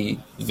want to be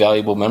a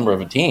valuable member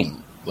of a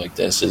team. Like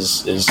this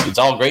is it's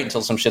all great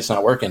until some shit's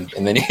not working,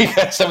 and then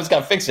someone's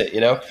got to fix it,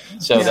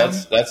 So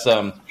that's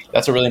a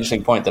really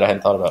interesting point that I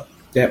hadn't thought about.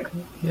 Yep.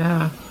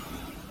 Yeah.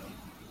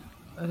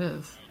 It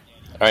is.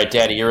 All right,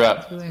 Daddy, you're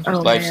up.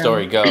 Life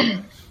story, go.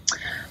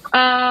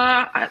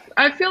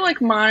 I feel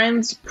like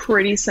mine's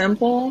pretty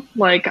simple.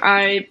 Like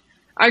I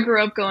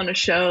grew up going to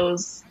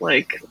shows,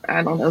 I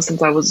don't know,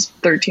 since I was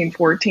 13,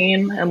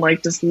 14,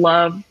 and just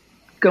love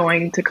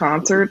going to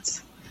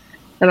concerts.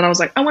 And then I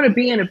was like, I want to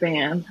be in a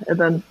band. And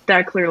then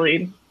that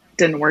clearly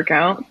didn't work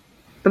out.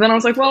 But then I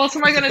was like, well, what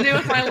am I going to do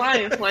with my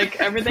life?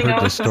 Everything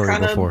else is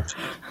kind of...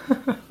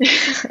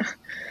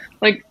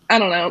 I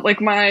don't know.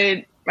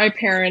 My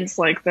parents,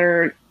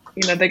 they're,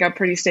 they got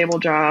pretty stable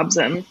jobs.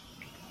 And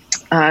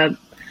not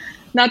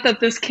that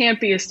this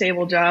can't be a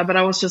stable job, but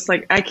I was just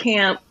like, I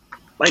can't,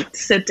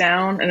 sit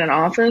down in an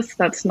office.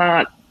 That's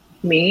not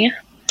me.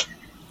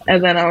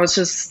 And then I was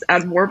just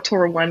at Warped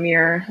Tour one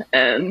year,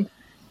 and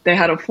they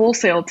had a Full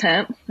Sail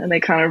tent, and they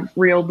kind of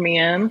reeled me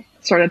in,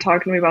 started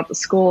talking to me about the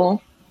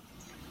school.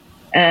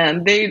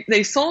 And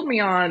they sold me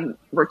on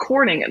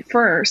recording at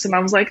first. And I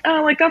was like,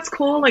 oh, that's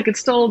cool.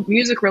 It's still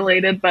music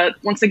related. But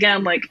once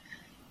again,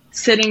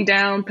 sitting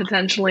down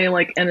potentially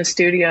in a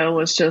studio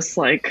was just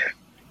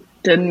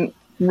didn't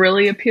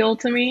really appeal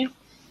to me.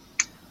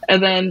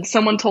 And then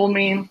someone told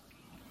me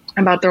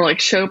about their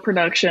show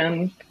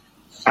production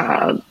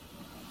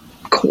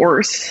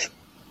course.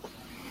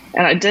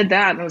 And I did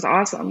that, and it was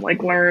awesome.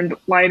 Learned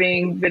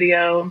lighting,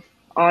 video,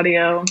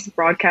 audio,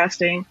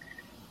 broadcasting. And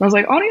I was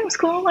like, audio's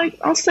cool.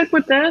 I'll stick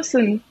with this.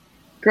 And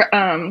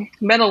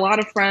met a lot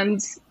of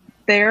friends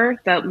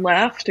there that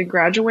left and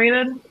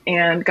graduated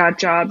and got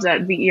jobs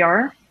at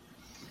VER.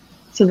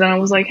 So then I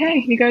was like,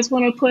 hey, you guys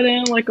want to put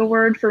in a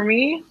word for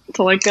me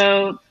to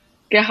go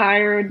get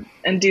hired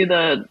and do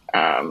the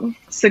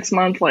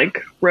 6-month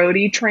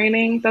roadie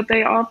training that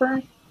they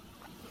offer?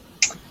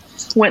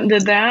 Went and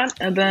did that,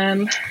 and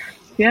then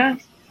 4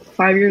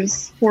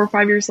 or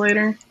 5 years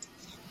later,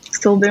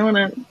 still doing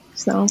it.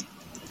 So,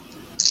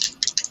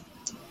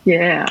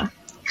 yeah.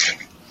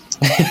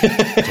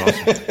 That's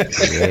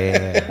awesome.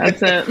 Yeah.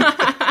 That's it.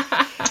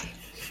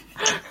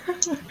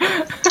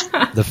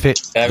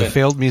 The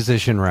failed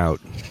musician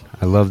route.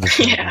 I love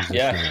the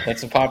Yeah,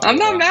 that's a popular. I'm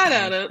not mad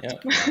at it.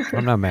 Yeah.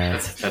 I'm not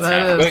mad.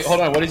 Wait,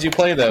 hold on. What did you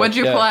play though? What'd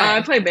you play?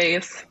 I play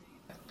bass.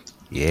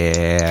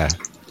 Yeah.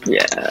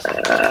 Yeah.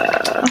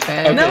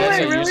 Okay, No, that's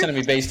wait, you were really? sending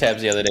me bass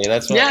tabs the other day.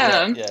 That's what.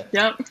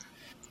 Yep.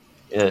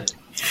 Yeah.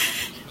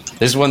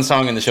 There's one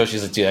song in the show.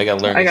 She's like, dude, I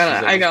gotta learn. I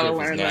this. gotta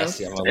learn this.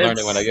 this. I'm gonna learn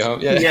it when I go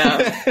home. Yeah.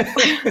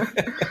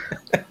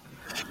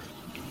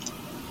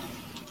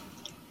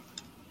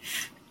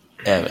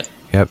 Evan.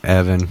 Yep,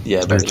 Evan. Yeah,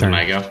 Your turn. Can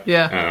I go?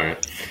 Yeah. All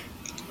right.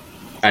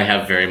 I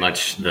have very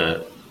much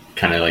the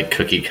kind of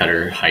cookie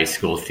cutter high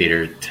school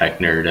theater tech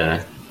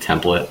nerd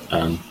template.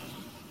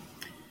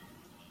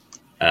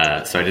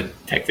 So I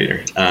did tech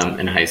theater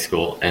in high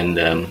school and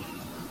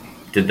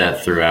did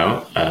that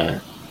throughout.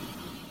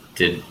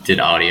 Did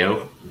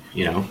audio.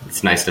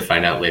 It's nice to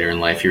find out later in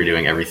life you were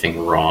doing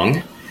everything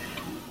wrong.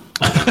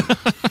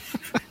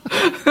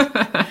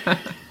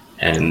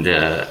 And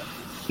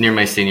near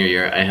my senior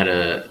year, I had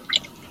a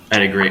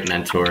great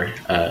mentor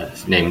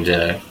named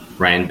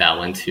Ryan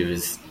Ballant, who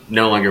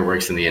no longer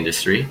works in the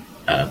industry,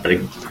 but a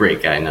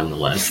great guy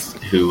nonetheless,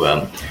 who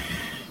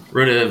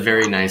wrote a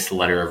very nice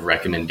letter of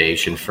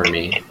recommendation for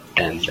me.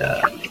 And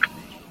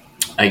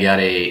I got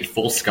a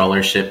full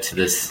scholarship to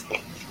this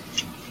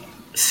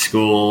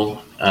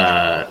school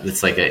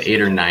It's like an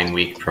 8 or 9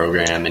 week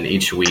program, and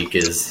each week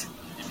is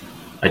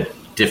a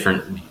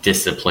different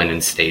discipline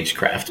in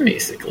stagecraft,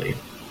 basically.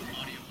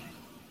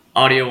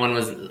 Audio one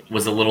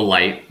was a little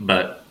light,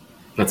 but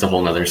that's a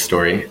whole nother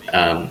story.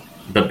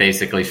 But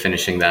basically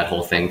finishing that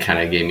whole thing kind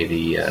of gave me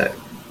the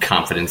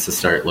confidence to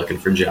start looking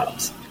for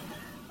jobs.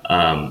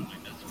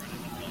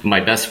 My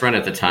best friend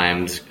at the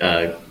time's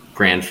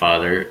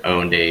grandfather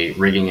owned a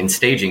rigging and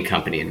staging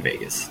company in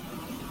Vegas.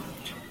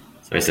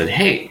 So I said,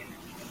 hey,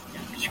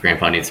 your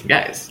grandpa needs some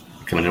guys.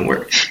 Come in and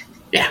work.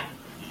 Yeah,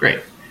 great.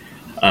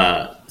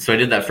 So I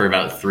did that for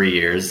about 3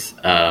 years.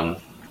 I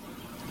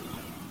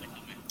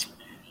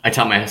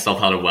taught myself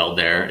how to weld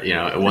there. You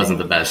know, it wasn't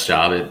the best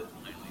job. It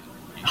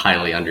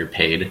highly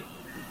underpaid.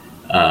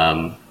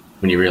 When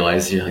you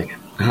realize you're like,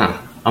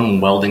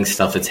 I'm welding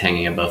stuff that's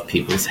hanging above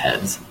people's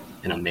heads,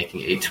 and I'm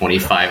making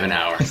 $8.25 an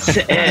hour.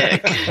 Sick.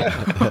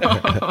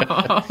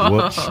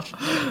 Whoops.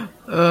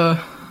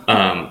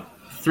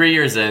 3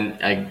 years in,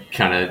 I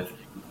kind of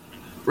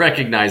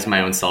recognized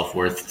my own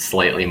self-worth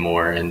slightly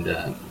more,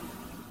 and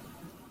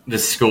the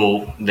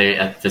school,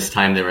 at this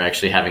time they were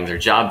actually having their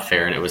job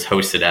fair, and it was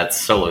hosted at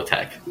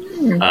Solotech,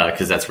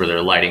 because that's where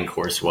their lighting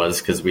course was,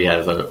 because we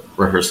have a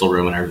rehearsal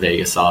room in our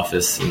Vegas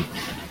office. And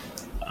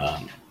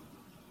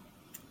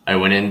I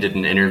went in, did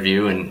an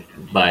interview, and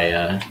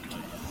by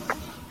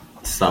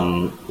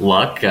some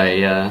luck,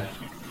 I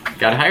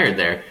got hired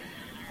there.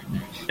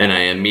 And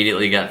I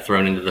immediately got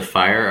thrown into the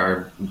fire.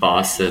 Our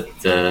boss at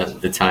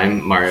the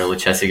time, Mario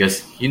Lucchesi,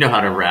 goes, you know how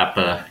to wrap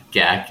a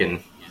GAC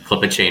and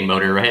clip a chain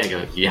motor, right? I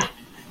go, yeah.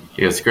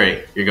 He goes,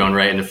 great. You're going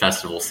right into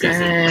festival season.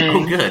 Dang.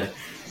 Oh, good.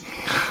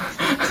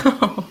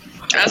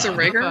 As a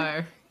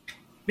rigger?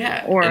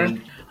 Yeah. Or-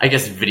 and I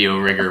guess video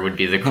rigger would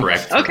be the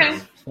correct term. Okay.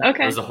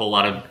 There's a whole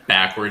lot of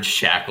backwards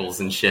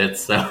shackles and shit,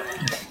 so...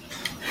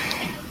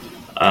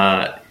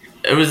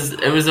 It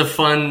was a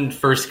fun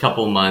first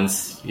couple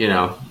months, you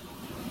know,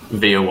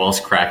 video walls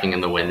cracking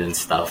in the wind and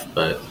stuff,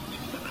 but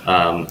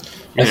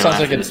It sounds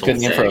like it's a good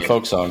name for a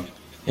folk song.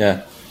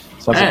 Yeah.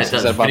 Sounds Yeah, like, it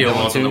does. Video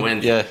walls in the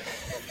wind. Yeah.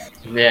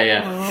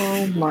 Yeah.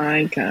 Oh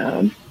my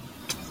god.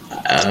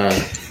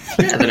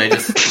 Then I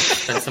just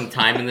spent some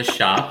time in the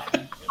shop.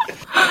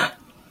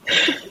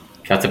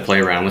 Got to play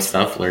around with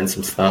stuff, learn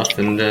some stuff,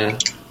 and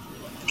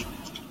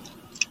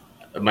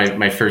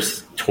my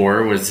first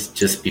tour was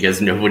just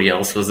because nobody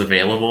else was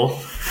available.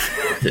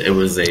 It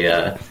was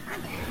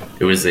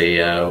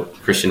a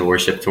Christian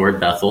worship tour,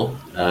 Bethel.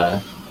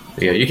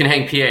 They go, you can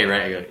hang PA,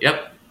 right? I go,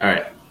 yep. All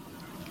right.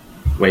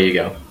 Away you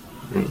go.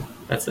 And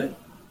that's it.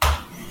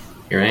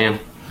 Here I am.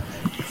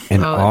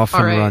 And Oh, off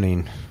and all right.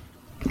 running.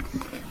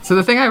 So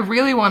the thing I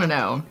really want to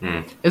know Hmm.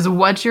 is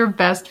what's your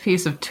best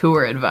piece of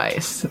tour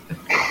advice?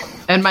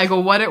 And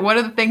Michael, what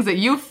are the things that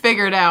you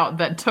figured out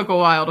that took a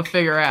while to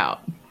figure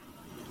out?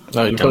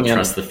 No, you Don't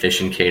trust the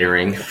fish and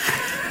catering.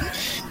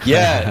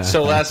 Yeah.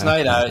 So last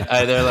night,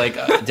 they're like,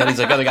 Denny's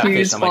like, oh, they got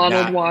Use fish. I'm like,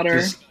 bottled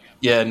water.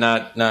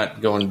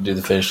 not going to do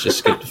the fish. Just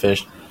skip the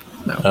fish.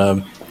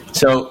 No.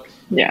 So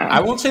Yeah.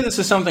 I won't say this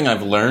is something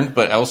I've learned,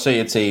 but I'll say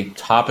it's a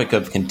topic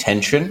of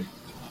contention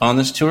on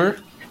this tour.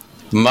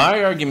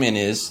 My argument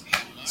is,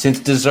 since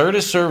dessert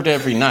is served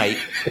every night,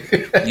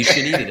 you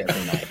should eat it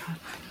every night.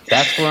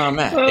 That's where I'm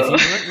at. If you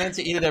weren't meant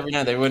to eat it every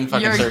night, they wouldn't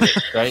fucking serve it,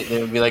 right?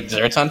 They would be like,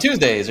 dessert's on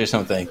Tuesdays or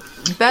something.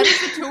 That is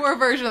the tour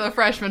version of the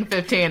Freshman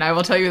 15. I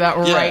will tell you that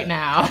Yeah. right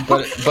now.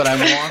 But I'm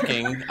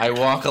walking. I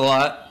walk a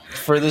lot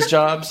for this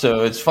job,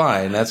 so it's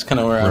fine. That's kind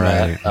of where I'm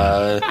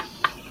at.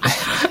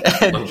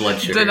 Low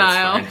blood sugar.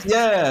 Denial. It's fine.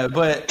 Yeah,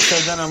 but so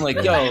then I'm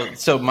like, yo,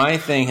 so my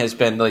thing has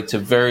been like to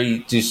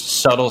do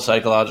subtle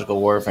psychological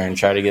warfare and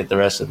try to get the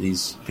rest of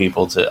these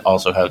people to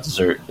also have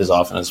dessert as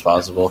often as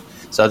possible.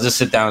 So I'll just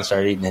sit down and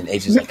start eating it. And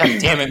AJ's like, God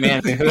damn it,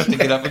 man. We have to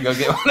get up and go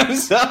get one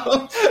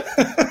himself.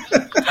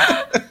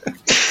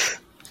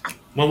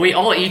 Well, we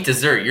all eat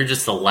dessert. You're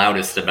just the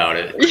loudest about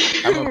it.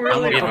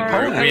 Really We have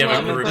are.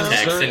 a group I'm a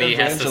text, dessert and he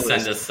has to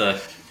send evangelist.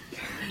 us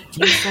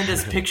you send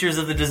us pictures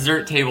of the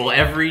dessert table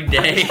every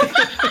day.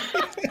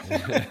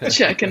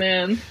 Checking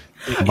in.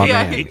 My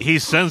Yeah, man. He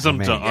sends them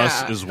to Man.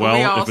 us Yeah, as we well.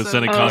 If also- it's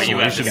any Oh, consolation,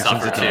 you have to he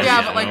sends it suffer to too. us.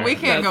 Yeah, but like we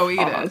can't go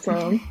eat it.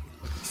 Awesome.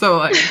 So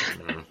like,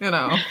 you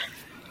know,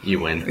 You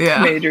win.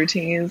 yeah, Major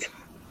teas.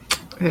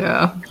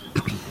 yeah.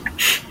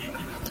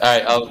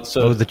 All right.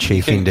 So the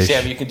chafing dish.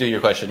 Sam, you can do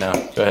your question now.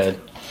 Go ahead.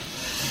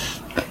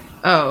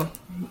 Oh,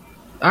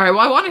 all right.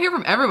 Well, I want to hear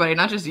from everybody,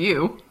 not just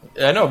you.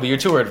 I know, but your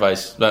tour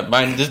advice. But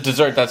mine, this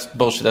dessert, that's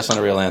bullshit. That's not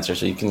a real answer.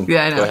 So you can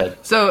Yeah, I know. go ahead.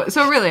 So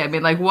really, I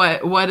mean, like,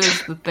 what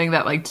is the thing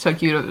that like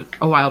took you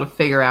a while to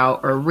figure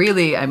out, or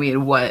really, I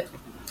mean, what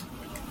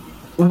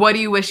do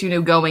you wish you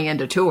knew going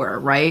into tour,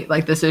 right?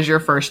 Like, this is your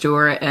first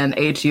tour, and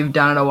H, you've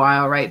done it a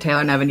while, right?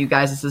 Taylor, Nevin, you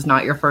guys, this is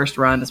not your first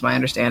run, is my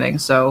understanding.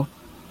 So,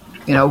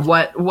 you know,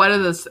 what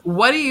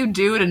do you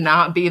do to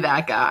not be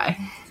that guy?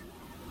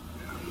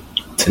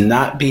 To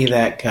not be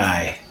that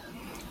guy.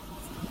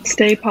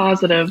 Stay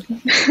positive.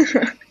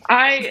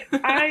 I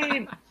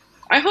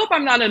hope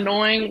I'm not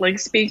annoying, like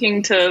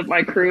speaking to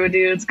my crew of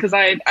dudes, because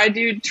I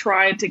do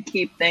try to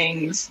keep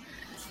things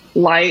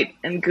light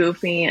and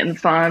goofy and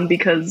fun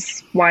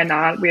because why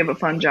not? We have a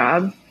fun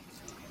job.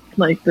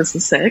 Like, this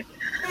is sick.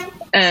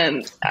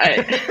 And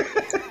I,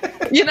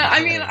 you know,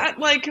 I mean, I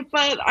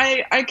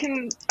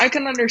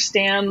can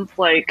understand,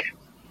 like,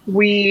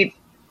 we,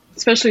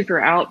 especially if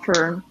you're out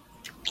for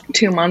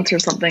 2 months or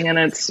something and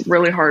it's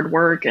really hard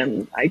work,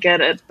 and I get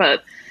it,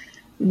 but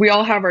we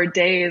all have our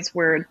days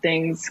where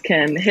things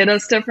can hit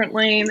us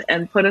differently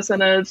and put us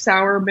in a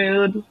sour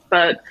mood.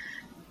 But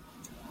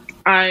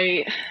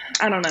I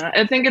don't know.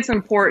 I think it's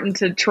important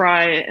to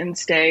try and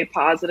stay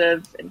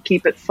positive and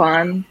keep it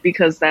fun,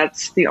 because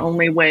that's the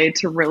only way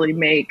to really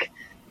make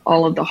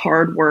all of the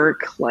hard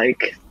work,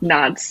 like,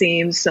 not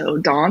seem so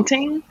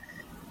daunting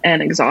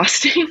and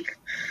exhausting.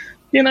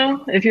 You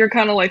know, if you're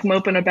kind of like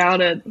moping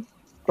about it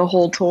the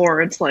whole tour,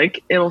 it's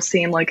like, it'll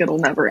seem like it'll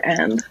never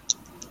end,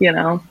 you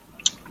know?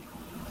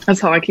 That's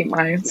how I keep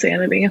my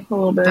sanity a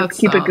little bit. That's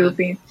keep solid. it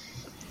goofy.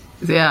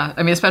 Yeah,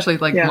 I mean, especially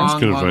like long,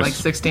 good like advice.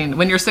 16.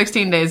 When your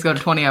 16 days go to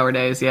 20-hour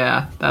days,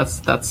 yeah,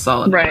 that's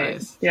solid Right.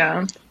 advice.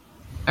 Yeah.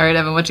 All right,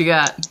 Evan, what you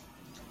got?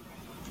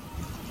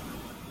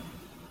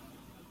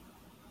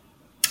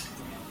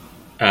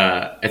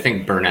 I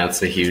think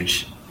burnout's a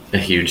huge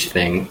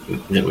thing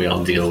that we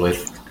all deal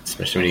with,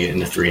 especially when you get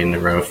into 4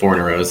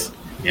 in a row.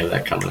 You have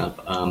that coming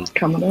up.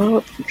 Coming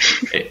up.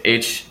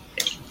 H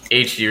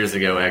years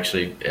ago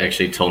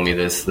actually told me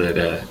this,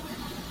 that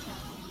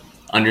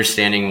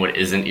understanding what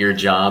isn't your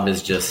job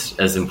is just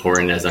as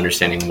important as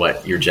understanding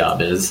what your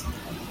job is.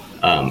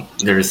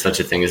 There is such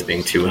a thing as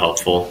being too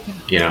helpful.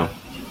 You know,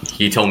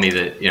 he told me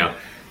that, you know,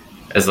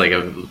 as like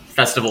a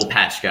festival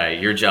patch guy,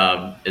 your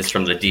job is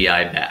from the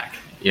DI back,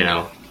 you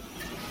know.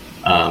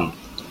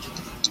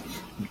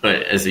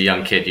 But as a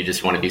young kid, you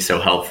just want to be so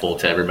helpful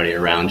to everybody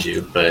around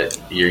you, but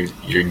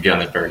you're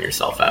gonna burn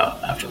yourself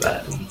out after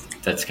that. And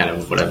that's kind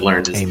of what I've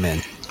learned is,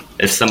 Amen.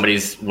 if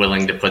somebody's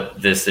willing to put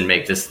this and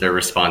make this their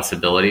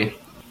responsibility.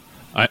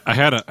 I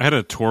had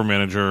a tour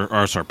manager,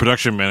 or sorry,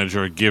 production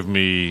manager, give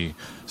me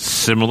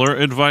similar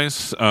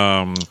advice.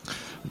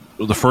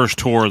 The first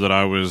tour that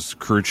I was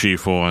crew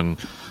chief on,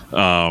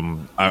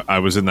 I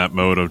was in that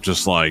mode of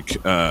just like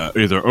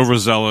either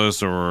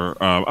overzealous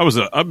or I was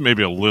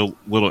maybe a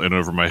little in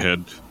over my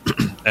head,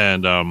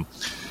 and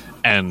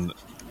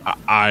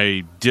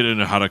I didn't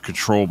know how to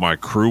control my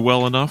crew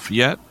well enough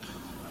yet.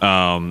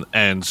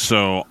 And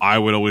so I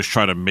would always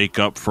try to make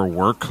up for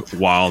work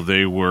while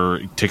they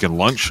were taking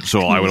lunch.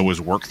 So I would always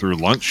work through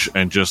lunch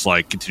and just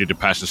like continue to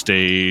pass the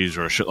stage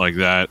or shit like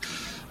that.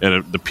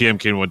 And the PM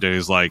came one day,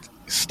 he's like,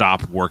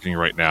 stop working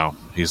right now.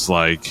 He's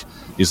like,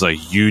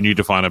 you need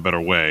to find a better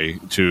way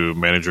to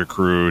manage your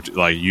crew.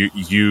 Like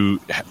you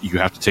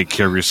have to take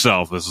care of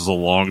yourself. This is a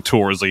long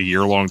tour. It's like a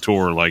year-long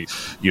tour. Like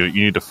you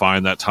need to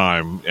find that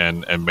time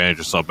and manage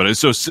yourself. But it's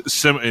so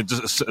it's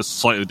just a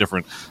slightly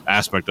different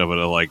aspect of it.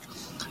 Like,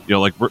 you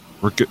know, like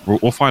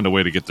we'll find a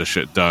way to get this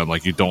shit done.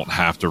 Like you don't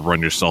have to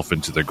run yourself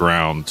into the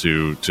ground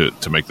to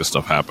make this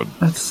stuff happen.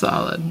 That's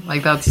solid.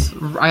 Like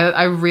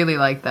I really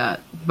like that.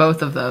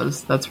 Both of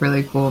those. That's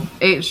really cool.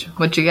 H,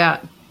 what you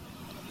got?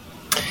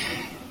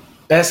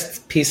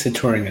 Best piece of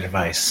touring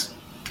advice.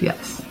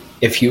 Yes.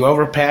 If you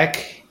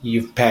overpack,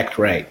 you've packed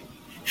right.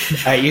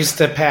 I used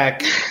to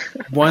pack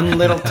one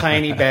little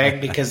tiny bag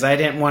because I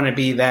didn't want to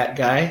be that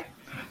guy.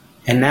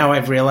 And now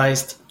I've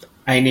realized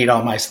I need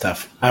all my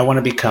stuff. I want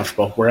to be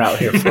comfortable. We're out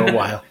here for a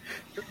while.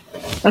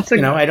 That's a,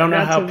 You know, I don't know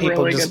that's how a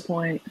people really just- good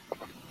point.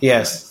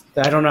 Yes.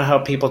 I don't know how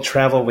people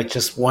travel with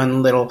just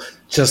one little,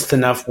 just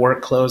enough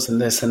work clothes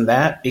and this and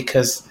that,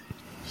 because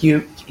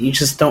you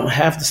just don't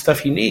have the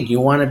stuff you need. You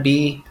want to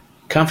be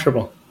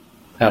comfortable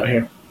out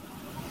here.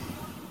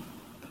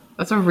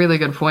 That's a really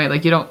good point.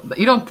 Like you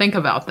don't think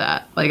about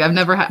that. Like I've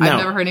never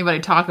heard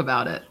anybody talk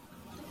about it.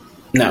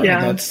 No,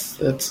 Yeah.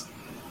 that's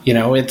you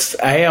know, it's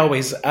I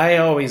always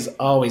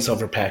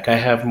overpack. I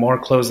have more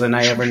clothes than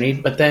I ever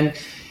need, but then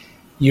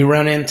you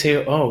run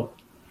into, oh,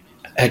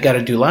 I got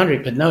to do laundry,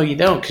 but no, you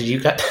don't, because you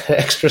got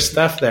extra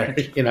stuff there.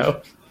 You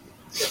know,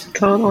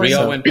 Totally. We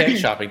all went pant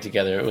shopping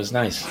together. It was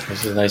nice. It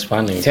was a nice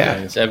bonding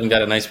experience. Evan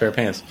got a nice pair of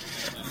pants.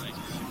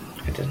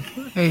 I did.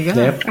 There you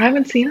go. Yep. I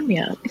haven't seen him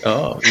yet.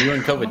 Oh, you were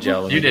in COVID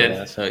gel. when You did did.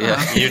 that, so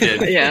yeah, You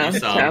did. Yeah, You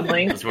saw 'em.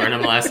 sadly. I was wearing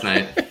them last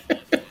night.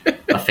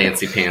 My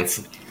fancy pants.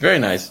 very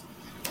nice.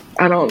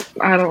 I don't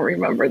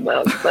remember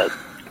those, but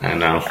I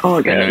know.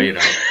 All good. I know you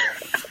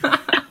don't.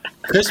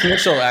 Chris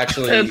Mitchell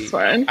actually. It's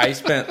fine. I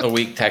spent a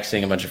week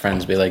texting a bunch of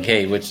friends, be like,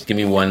 "Hey, give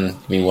me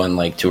one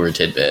like tour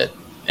tidbit."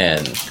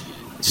 And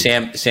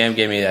Sam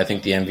gave me, I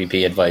think, the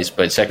MVP advice.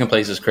 But second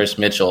place is Chris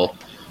Mitchell.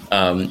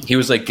 He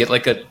was like, get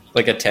like a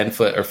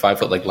 10-foot or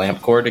 5-foot like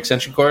lamp cord,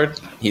 extension cord.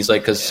 He's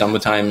like, because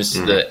sometimes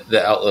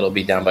the outlet will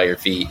be down by your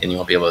feet and you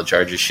won't be able to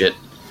charge your shit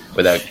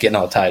without getting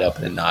all tied up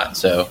in a knot.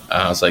 So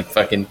I was like,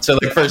 fucking. So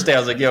like first day, I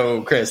was like,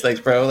 "Yo, Chris, thanks,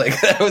 bro." Like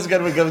that was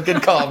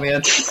good call,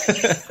 man.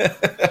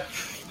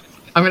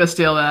 I'm gonna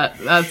steal that.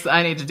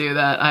 I need to do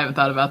that. I haven't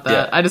thought about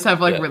that. Yeah. I just have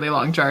like Yeah. really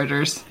long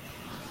chargers.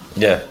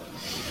 Yeah.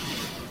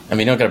 I mean,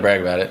 you don't gotta brag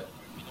about it,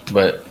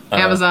 but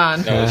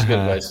Amazon. No, it's good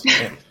advice.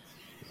 Yeah.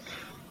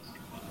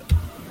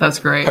 That's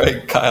great. All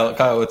right,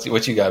 Kyle,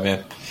 what you got,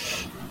 man?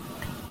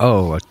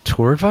 Oh, a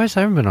tour advice?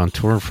 I haven't been on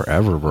tour in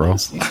forever, bro.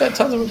 You've had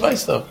tons of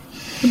advice, though.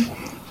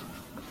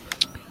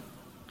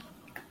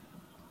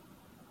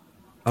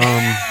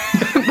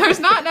 There's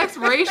not an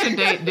expiration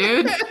date,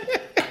 dude.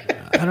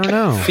 I don't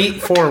know.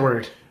 Feet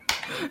forward.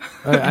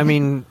 I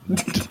mean,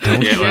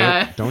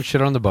 don't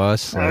shit on the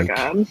bus. Oh,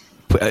 God.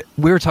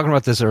 We were talking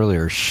about this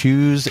earlier.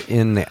 Shoes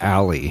in the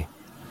alley,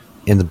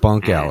 in the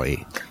bunk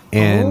alley,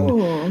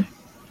 and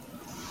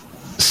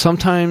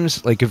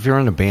sometimes, like if you're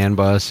on a band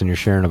bus and you're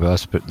sharing a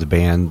bus, but the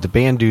band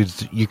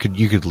dudes, you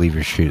could leave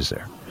your shoes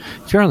there.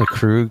 If you're on the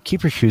crew,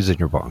 keep your shoes in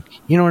your bunk.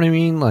 You know what I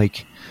mean?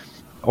 Like,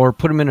 or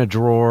put them in a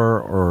drawer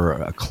or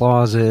a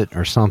closet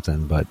or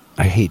something. But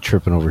I hate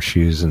tripping over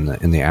shoes in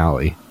the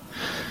alley.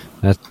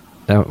 That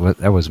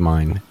was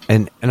mine.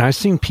 And I've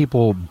seen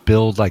people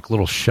build like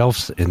little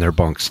shelves in their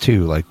bunks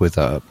too, like with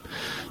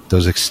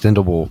those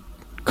extendable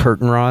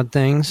curtain rod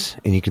things,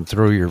 and you can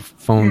throw your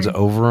phones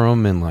over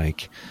them and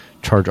like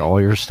charge all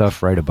your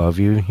stuff right above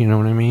you. You know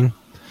what I mean?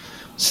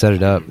 Set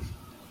it up,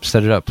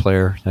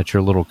 player. That's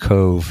your little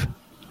cove.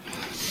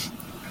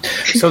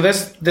 So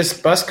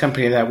this bus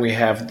company that we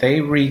have, they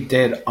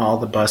redid all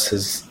the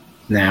buses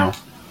now,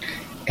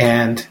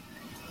 and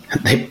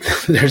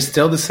they're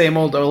still the same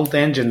old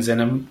engines in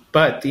them,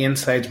 but the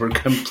insides were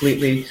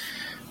completely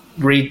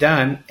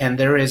redone, and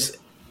there is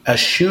a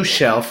shoe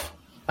shelf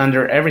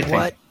under everything.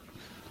 What?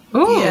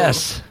 Ooh,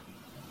 Yes.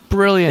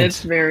 Brilliant.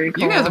 It's very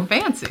cool. you guys are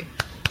fancy.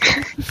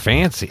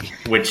 Fancy.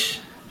 Which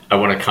I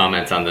want to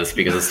comment on this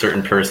because a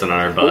certain person on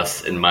our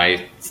bus in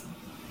my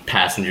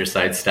passenger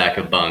side stack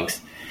of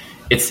bunks,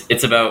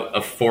 it's about a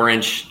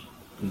 4-inch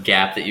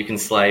gap that you can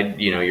slide,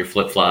 your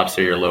flip flops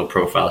or your low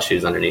profile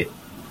shoes underneath.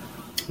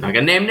 I'm not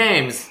gonna name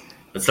names,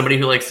 but somebody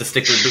who likes to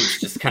stick their boots,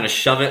 just kind of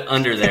shove it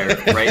under there,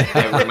 right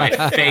there where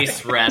my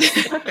face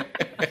rests.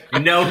 You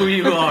know who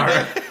you are.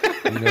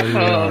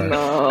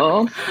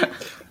 No.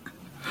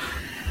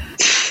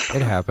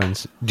 It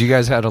happens. Do you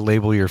guys have to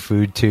label your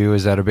food too?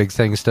 Is that a big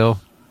thing still?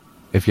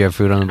 If you have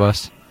food on the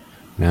bus?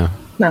 No.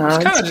 No,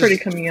 kinda it's pretty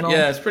just- communal.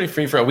 Yeah, it's pretty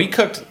free for all. We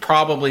cooked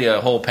probably a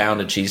whole pound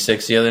of cheese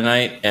sticks the other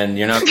night, and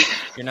you're not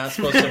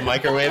supposed to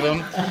microwave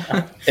them.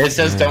 It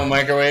says don't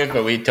microwave,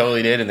 but we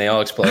totally did, and they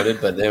all exploded,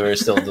 but they were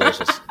still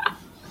delicious.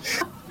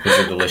 It was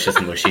a delicious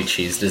mushy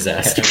cheese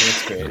disaster.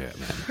 It's great.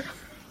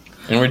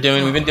 And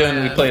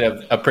we played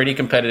a pretty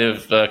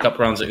competitive couple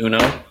rounds of Uno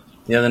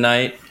the other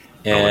night,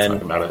 I want to and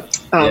talk about it.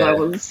 Oh, Yeah. that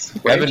was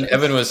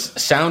Evan was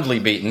soundly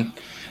beaten.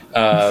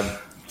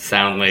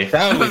 Soundly.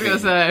 I was gonna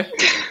say.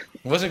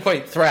 It wasn't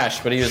quite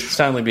thrashed, but he was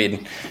soundly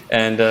beaten.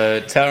 And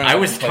Taylor and I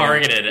was were playing-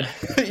 targeted.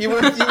 you were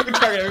targeted.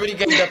 Everybody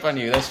ganged up on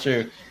you. That's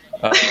true.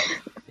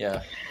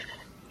 Yeah.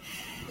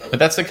 But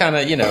that's the kind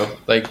of,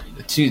 like,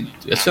 we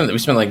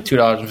spent like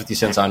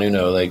 $2.50 on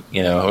Uno. Like,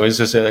 I always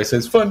just say,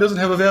 it's fun, doesn't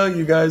have a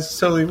value, guys. It's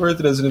totally worth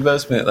it as an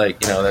investment. Like,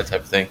 that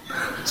type of thing.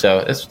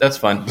 So that's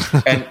fun.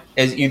 And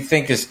as you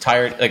think is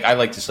tired, like, I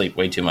like to sleep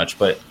way too much,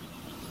 but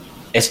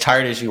as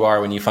tired as you are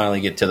when you finally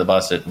get to the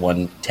bus at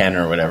 1:10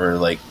 or whatever,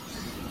 like,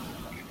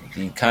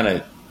 you kind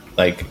of,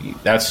 like,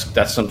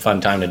 that's some fun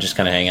time to just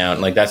kind of hang out.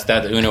 And, like, that's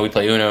that Uno. We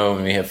play Uno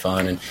and we have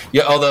fun. And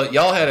although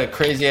y'all had a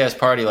crazy ass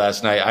party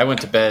last night, I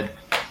went to bed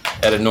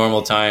at a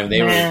normal time.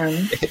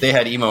 They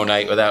had emo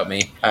night without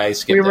me. I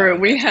skipped.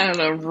 we had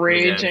a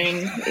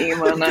raging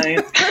emo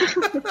night.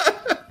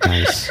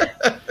 Nice.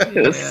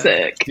 It was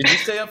sick. Did you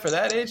stay up for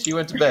that age? You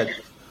went to bed.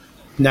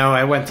 No,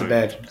 I went to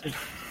bed.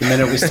 The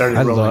minute we started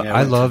rolling,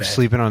 I love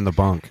sleeping on the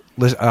bunk.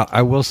 Listen,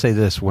 I will say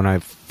this: when I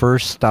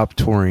first stopped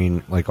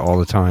touring, like all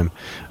the time,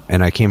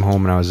 and I came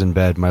home and I was in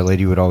bed, my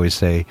lady would always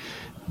say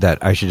that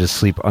I should just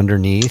sleep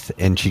underneath,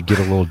 and she'd get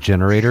a little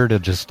generator to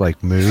just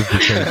like move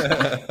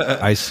because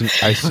I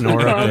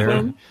snore up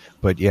there.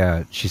 But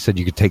yeah, she said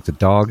you could take the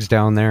dogs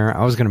down there.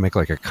 I was gonna make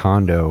like a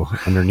condo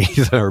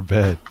underneath our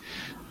bed,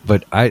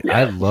 but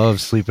I love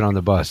sleeping on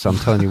the bus. I'm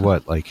telling you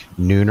what, like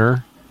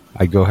nooner,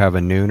 I'd go have a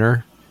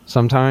nooner.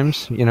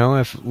 Sometimes,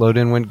 if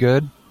load-in went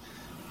good.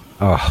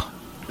 Oh,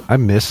 I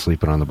miss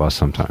sleeping on the bus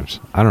sometimes.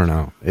 I don't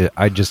know.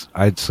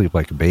 I'd sleep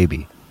like a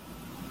baby.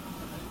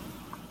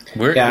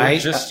 We're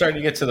just starting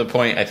to get to the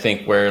point, I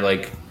think, where,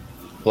 like,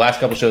 the last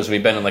couple shows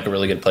we've been in, like, a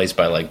really good place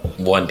by, like,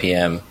 1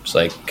 p.m. It's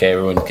like, okay,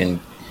 everyone can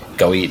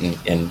go eat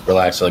and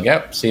relax. So, like,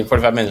 yep, see you in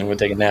 45 minutes and we'll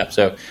take a nap.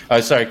 So,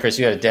 sorry, Chris,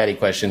 you had a daddy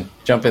question.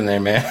 Jump in there,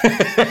 man.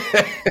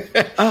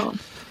 Oh,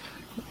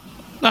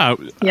 No.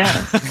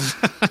 yeah.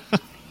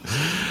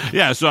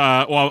 Yeah. So,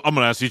 I'm going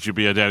to ask each of you,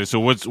 be a daddy. So,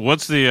 what's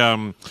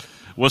the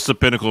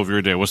pinnacle of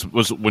your day? What's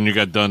when you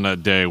got done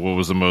that day? What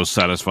was the most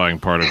satisfying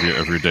part of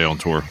your day on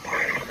tour?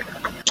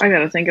 I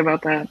gotta think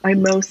about that. My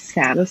most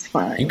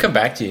satisfying. You can come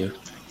back to you.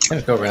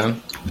 Let's go around.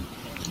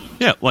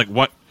 Yeah, like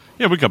what?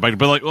 Yeah, we come back,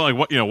 but like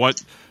what?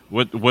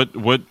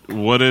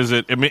 What is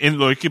it? I mean,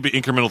 it could be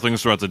incremental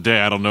things throughout the day.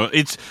 I don't know.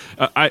 It's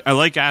I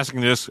like asking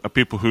this of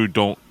people who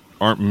don't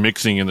aren't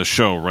mixing in the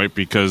show, right?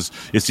 Because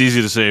it's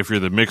easy to say if you're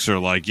the mixer,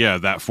 like, yeah,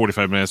 that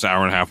 45 minutes,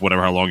 hour and a half,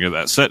 whatever, how long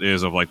that set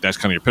is, of like, that's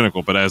kind of your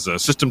pinnacle. But as a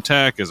system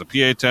tech, as a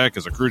PA tech,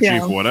 as a crew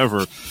chief,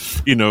 whatever,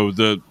 you know,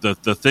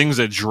 the things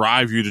that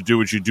drive you to do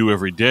what you do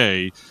every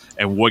day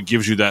and what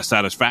gives you that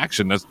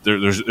satisfaction,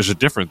 there's a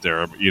different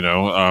there, you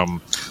know.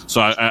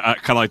 So I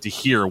kind of like to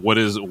hear what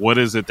is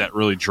it that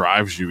really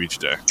drives you each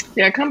day.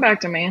 Yeah, come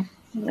back to me.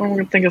 I'm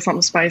gonna think of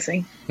something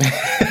spicy.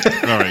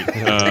 All right,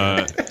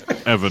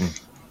 Evan.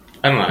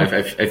 I don't know.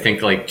 I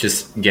think like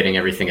just getting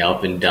everything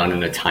up and done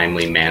in a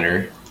timely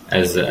manner,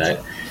 as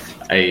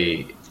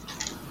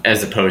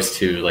opposed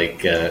to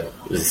like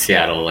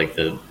Seattle, like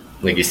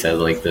you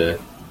said,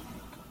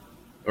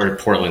 or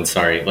Portland,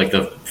 sorry, like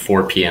the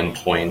 4 p.m.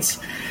 points.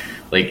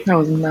 Like that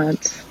was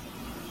nuts.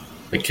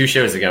 Like 2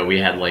 shows ago, we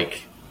had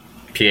like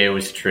PA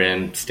was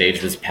trimmed,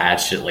 stage was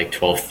patched at like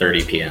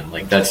 12:30 p.m.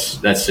 Like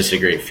that's just a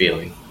great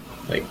feeling.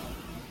 Like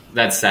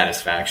that's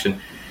satisfaction.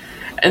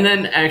 And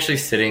then actually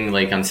sitting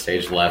like on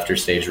stage left or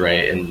stage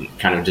right and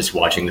kind of just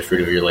watching the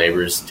fruit of your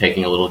labors,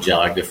 taking a little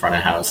jog to front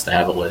of house to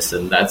have a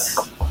listen. That's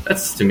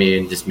to me,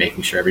 and just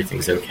making sure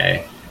everything's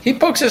okay. He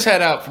pokes his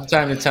head out from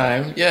time to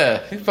time.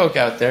 Yeah, he poke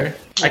out there.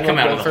 I come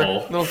out of the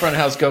hole. Little front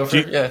of house gopher.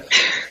 Yeah.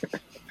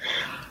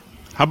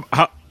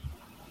 How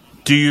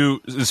do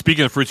you,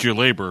 speaking of fruits of your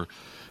labor,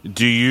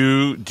 do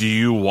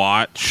you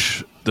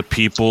watch the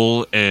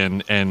people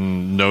and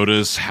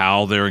notice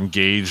how they're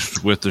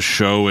engaged with the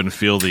show and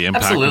feel the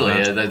impact?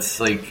 Absolutely. Of that?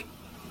 That's like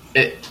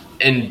it.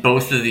 And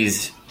both of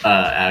these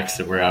acts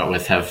that we're out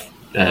with have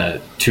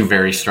 2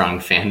 very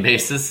strong fan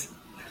bases.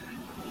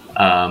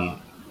 And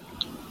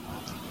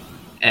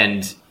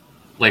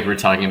like we're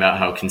talking about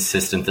how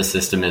consistent the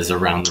system is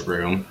around the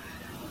room.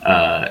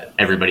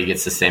 Everybody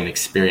gets the same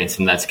experience,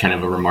 and that's kind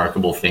of a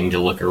remarkable thing to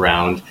look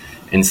around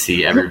and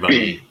see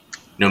everybody,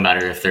 no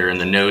matter if they're in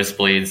the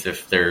nosebleeds,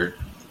 if they're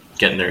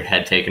getting their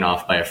head taken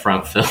off by a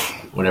front fill,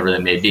 whatever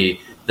that may be,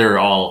 they're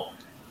all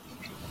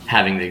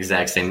having the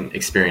exact same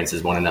experience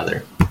as one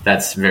another.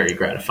 That's very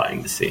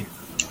gratifying to see.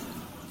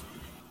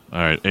 All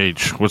right,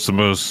 H, what's the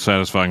most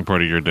satisfying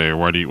part of your day, or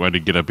why do you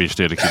get up each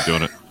day to keep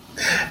doing it?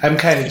 I'm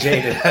kind of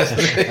jaded.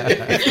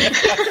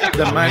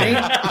 The money.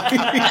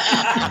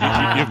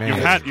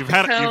 You've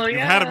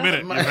had a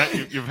minute.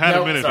 You've had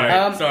a minute.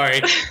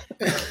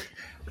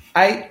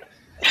 Sorry.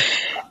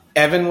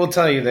 Evan will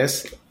tell you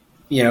this,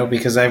 you know,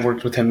 because I've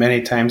worked with him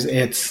many times.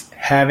 It's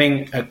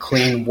having a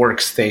clean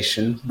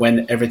workstation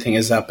when everything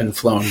is up and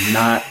flown,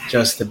 not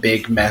just a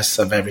big mess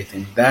of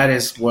everything. That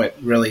is what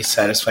really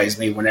satisfies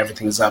me when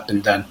everything is up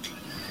and done,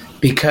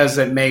 because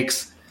it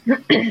makes.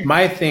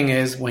 My thing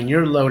is when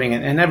you're loading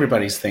in, and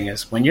everybody's thing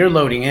is when you're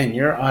loading in,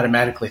 you're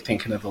automatically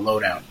thinking of the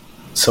loadout.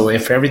 So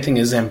if everything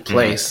is in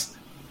place,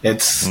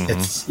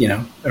 it's you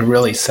know, a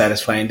really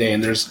satisfying day.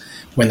 And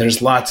when there's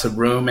lots of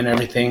room and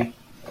everything,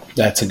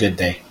 that's a good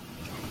day.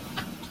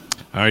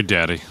 All right,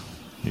 Daddy,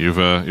 you've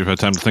had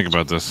time to think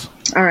about this.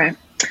 All right,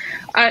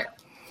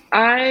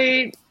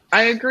 I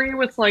agree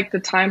with like the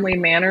timely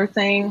manner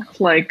thing.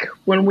 Like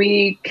when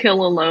we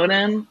kill a load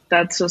in,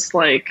 that's just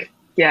like,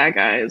 yeah,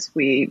 guys,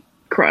 we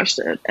crushed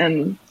it,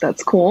 and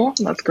that's cool,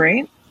 that's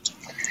great.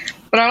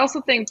 But I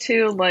also think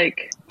too,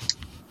 like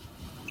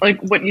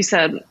what you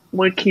said,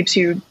 what keeps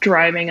you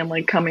driving and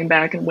like coming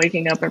back and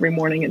waking up every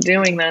morning and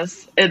doing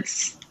this,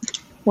 it's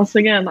once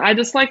again, I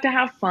just like to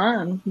have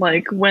fun.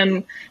 Like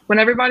when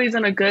everybody's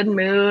in a good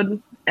mood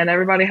and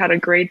everybody had a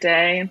great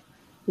day,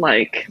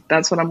 like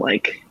that's when I'm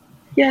like,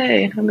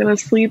 yay, I'm gonna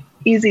sleep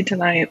easy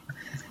tonight.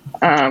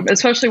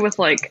 Especially with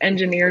like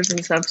engineers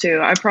and stuff too.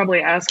 I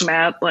probably ask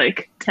Matt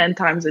like 10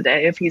 times a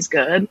day if he's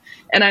good,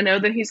 and I know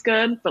that he's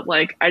good, but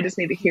like I just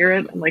need to hear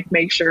it and like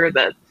make sure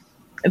that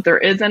if there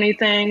is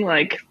anything,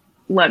 like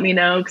let me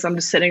know, because I'm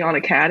just sitting on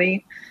a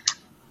caddy.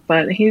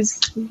 But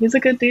he's a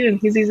good dude.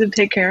 He's easy to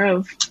take care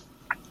of.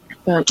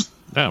 But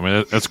yeah, I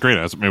mean that's great.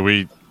 I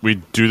mean we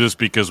do this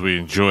because we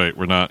enjoy it.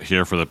 We're not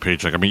here for the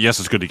paycheck. I mean, yes,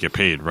 it's good to get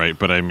paid, right?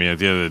 But I mean, at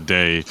the end of the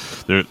day,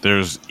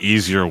 there's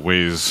easier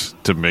ways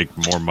to make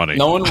more money.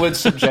 No one would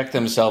subject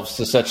themselves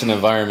to such an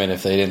environment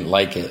if they didn't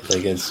like it.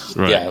 Like it's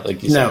yeah,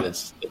 like you said,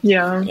 it's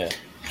yeah,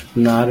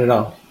 not at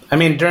all. I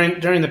mean,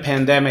 during the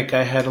pandemic,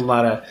 I had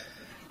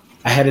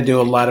to do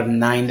a lot of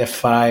 9 to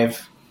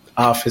 5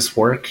 office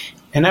work,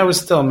 and I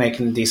was still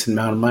making a decent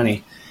amount of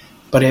money.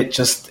 But it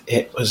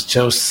was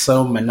just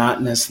so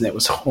monotonous, and it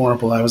was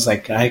horrible. I was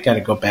like, I got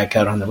to go back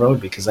out on the road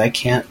because I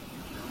can't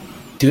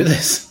do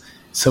this.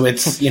 So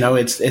it's, you know,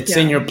 it's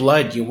in your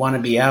blood. You want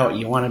to be out.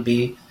 You want to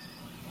be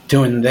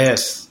doing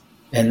this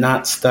and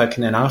not stuck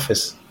in an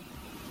office.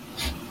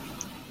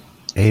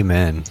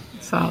 Amen.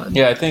 Solid.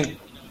 Yeah, I think,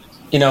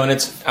 you know,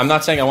 and I'm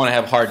not saying I want to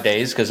have hard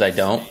days, because I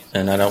don't,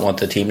 and I don't want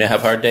the team to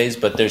have hard days,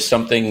 but there's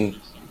something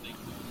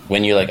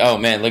when you're like, oh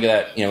man, look at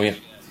that, you know, we have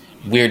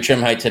weird trim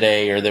height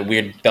today, or the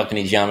weird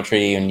balcony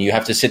geometry, and you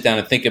have to sit down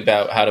and think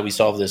about, how do we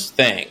solve this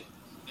thing?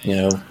 You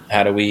know,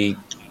 how do we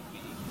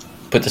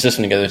put the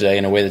system together today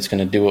in a way that's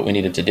going to do what we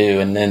need it to do?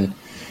 And then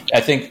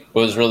I think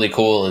what was really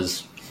cool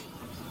is,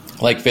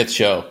 like 5th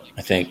show,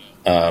 I think,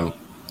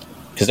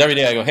 because every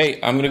day I go, hey,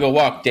 I'm going to go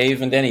walk.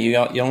 Dave and Denny, you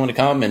don't want to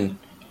come? And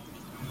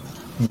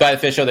by the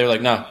fifth show, they were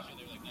like, no.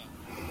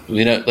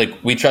 We don't,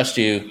 like, we trust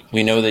you.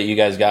 We know that you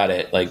guys got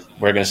it. Like,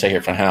 we're going to stay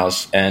here front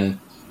house. And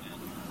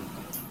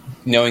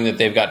knowing that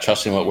they've got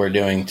trust in what we're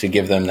doing to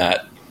give them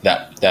that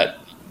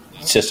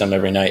system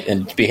every night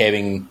and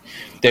behaving,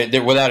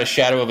 they're without a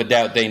shadow of a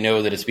doubt, they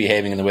know that it's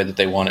behaving in the way that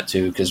they want it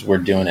to because we're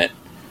doing it.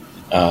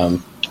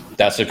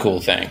 That's a cool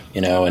thing,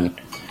 you know. And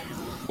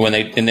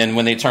then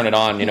when they turn it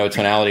on, you know,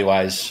 tonality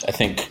wise, I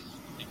think,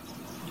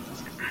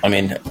 I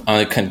mean, I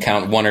only can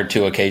count one or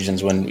two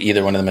occasions when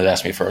either one of them has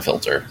asked me for a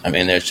filter. I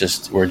mean,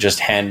 we're just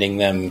handing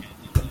them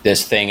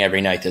this thing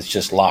every night that's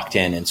just locked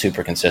in and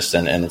super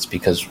consistent, and it's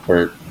because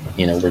we're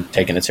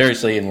taking it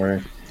seriously, and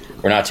we're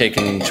not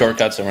taking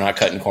shortcuts, and we're not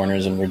cutting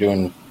corners, and we're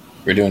doing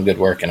good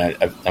work, and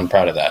I'm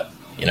proud of that.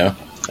 You know,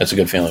 that's a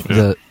good feeling.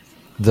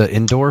 The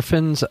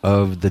endorphins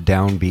of the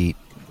downbeat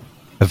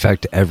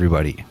affect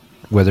everybody,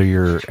 whether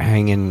you're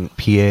hanging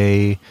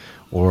PA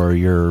or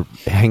you're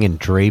hanging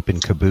drape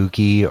and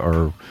kabuki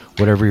or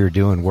whatever you're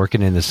doing,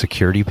 working in the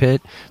security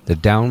pit. The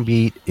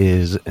downbeat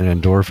is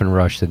an endorphin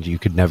rush that you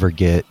could never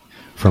get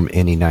from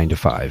any 9 to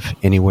 5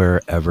 anywhere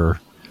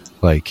ever.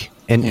 Like,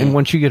 and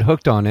once you get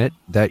hooked on it,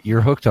 that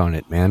you're hooked on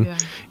it, man.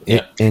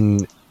 Yeah.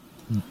 And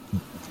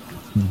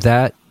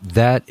that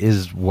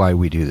is why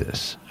we do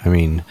this. I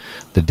mean,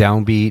 the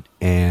downbeat,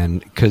 and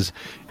because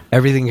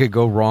everything could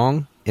go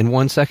wrong in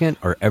 1 second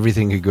or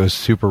everything could go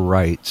super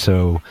right.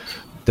 So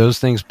those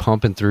things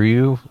pumping through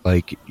you,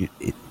 like,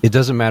 it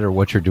doesn't matter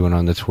what you're doing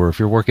on the tour. If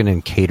you're working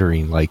in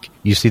catering, like,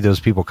 you see those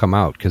people come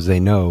out because they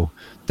know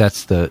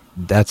that's their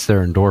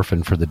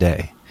endorphin for the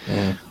day.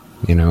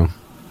 You know.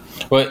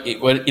 What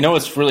you know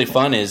what's really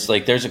fun is,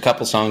 like, there's a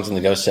couple songs in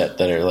the Ghost set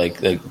that are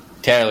like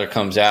Taylor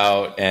comes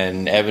out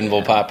and Evan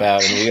will pop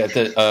out, and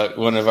we got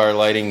one of our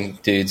lighting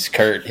dudes,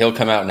 Kurt, he'll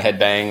come out and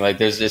headbang. Like,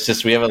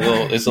 we have a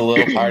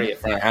little party at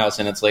front of the house,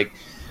 and it's like,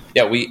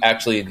 yeah, we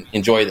actually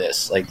enjoy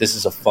this. Like, this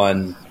is a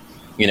fun,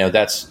 you know,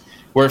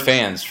 we're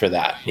fans for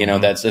that. You know,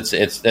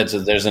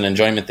 there's an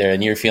enjoyment there,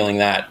 and you're feeling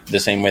that the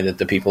same way that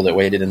the people that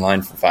waited in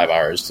line for 5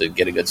 hours to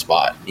get a good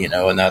spot, you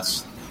know, and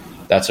that's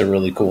a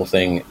really cool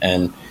thing.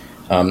 And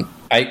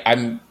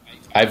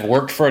I've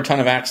worked for a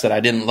ton of acts that I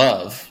didn't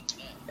love,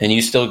 and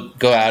you still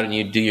go out and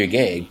you do your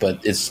gig,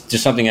 but it's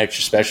just something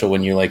extra special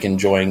when you're, like,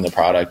 enjoying the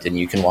product and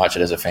you can watch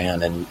it as a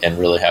fan and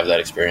really have that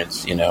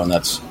experience, you know, and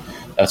that's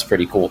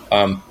pretty cool.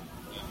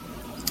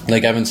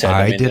 Like Evan said,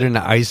 I did an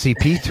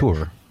ICP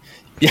tour.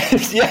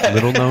 Yes, yeah.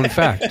 Little known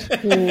fact.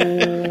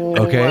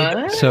 Okay,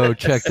 What? so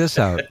check this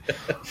out.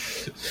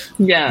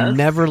 Yes.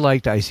 Never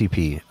liked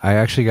ICP. I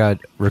actually got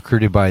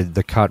recruited by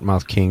the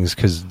Cottonmouth Kings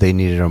because they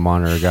needed a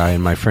monitor guy,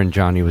 and my friend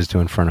Johnny was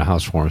doing front of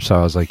house for him. So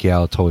I was like, yeah,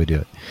 I'll totally do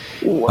it.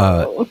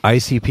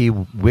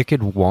 ICP Wicked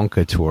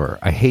Wonka tour.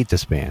 I hate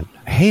this band.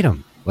 I hate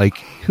them. Like,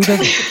 who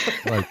doesn't?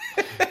 Like,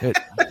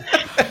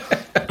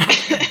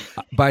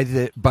 by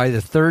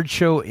the third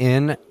show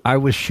in, I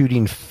was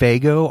shooting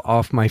Faygo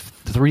off my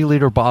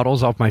 3-liter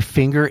bottles off my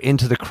finger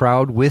into the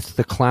crowd with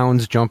the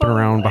clowns jumping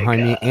around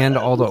behind me and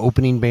all the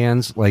opening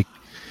bands. Like,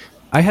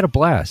 I had a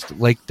blast.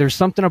 Like, there's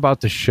something about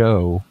the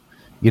show,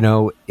 you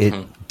know, it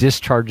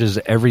discharges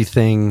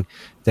everything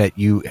that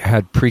you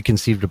had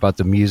preconceived about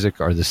the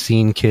music or the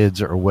scene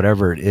kids or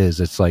whatever it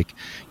is. It's like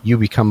you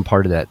become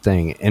part of that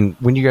thing. And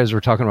when you guys were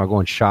talking about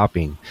going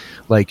shopping,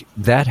 like,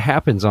 that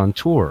happens on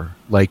tour.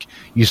 Like,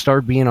 you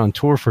start being on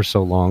tour for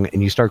so long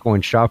and you start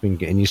going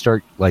shopping and you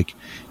start, like,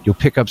 you'll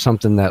pick up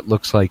something that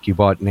looks like you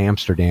bought in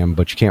Amsterdam,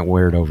 but you can't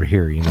wear it over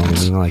here. You know what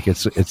I mean? Like,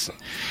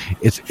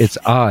 it's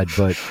odd,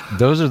 but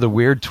those are the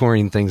weird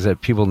touring things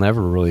that people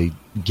never really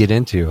get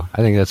into.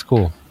 I think that's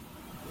cool.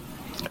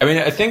 I mean,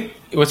 I think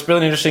what's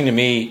really interesting to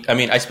me, I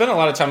mean, I spent a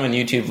lot of time on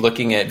YouTube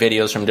looking at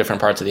videos from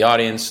different parts of the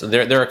audience.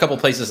 There are a couple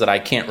places that I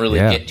can't really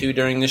get to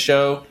during the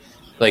show,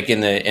 like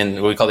in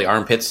what we call the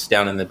armpits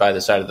down by the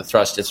side of the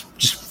thrust. It's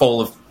just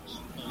full of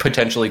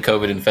potentially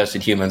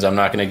COVID-infested humans. I'm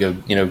not going to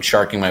go, you know,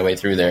 sharking my way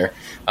through there.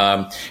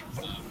 There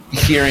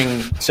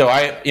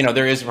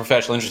is a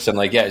professional interest in,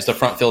 like, yeah, is the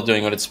front field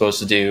doing what it's supposed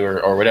to do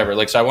or whatever?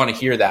 Like, so I want to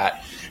hear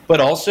that, but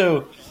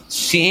also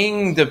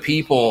seeing the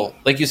people,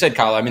 like you said,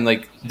 Kyle. I mean,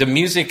 like, the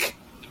music.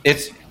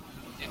 It's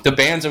the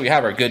bands that we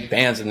have are good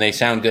bands and they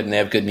sound good and they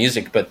have good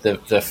music, but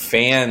the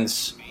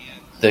fans,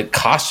 the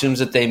costumes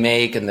that they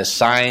make and the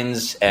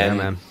signs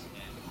and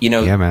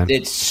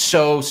it's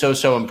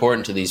so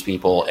important to these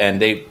people.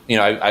 And they, you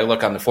know, I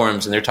look on the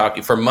forums and they're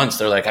talking for months.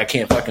 They're like, I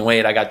can't fucking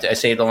wait. I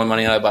saved all my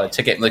money and I bought a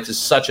ticket. Like, it's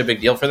such a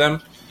big deal for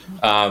them.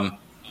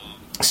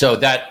 So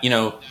that, you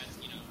know,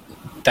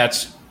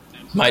 that's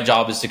my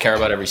job is to care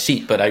about every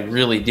seat, but I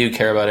really do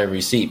care about every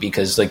seat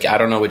because, like, I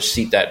don't know which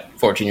seat that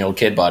 14-year-old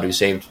kid bought who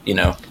saved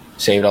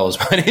all his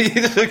money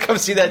to come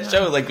see that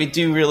show. Like, we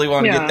do really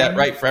want to get that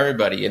right for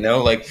everybody, you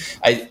know? Like,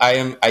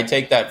 I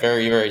take that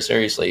very, very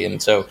seriously.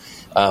 And so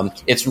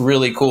it's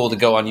really cool to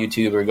go on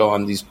YouTube or go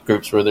on these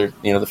groups where they're,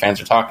 you know, the fans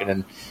are talking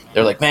and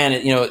they're like, man,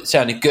 it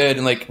sounded good.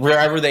 And, like,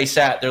 wherever they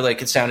sat, they're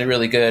like, it sounded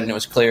really good and it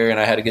was clear and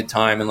I had a good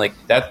time. And, like,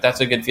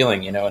 that's a good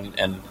feeling, you know?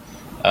 And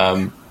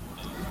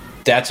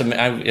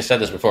I said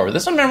this before, but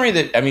this is a memory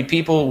that, I mean,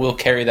 people will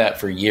carry that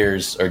for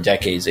years or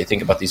decades. They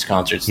think about these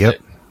concerts. Yep.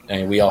 I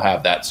mean, we all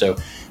have that. So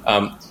I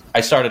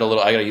got a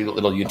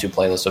little YouTube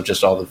playlist of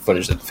just all the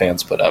footage that the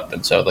fans put up.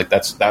 And so like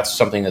that's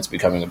something that's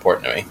becoming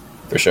important to me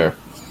for sure.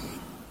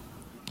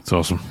 It's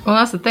awesome. Well,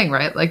 that's the thing,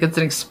 right? Like, it's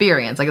an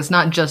experience. Like, it's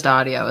not just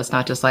audio. It's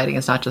not just lighting.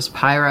 It's not just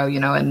pyro, you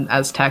know, and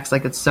as text,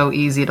 like, it's so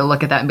easy to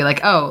look at that and be like,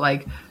 oh,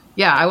 like,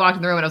 yeah, I walked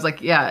in the room and I was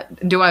like, yeah,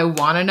 do I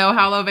want to know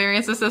how low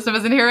variance the system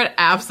is in here?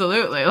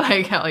 Absolutely.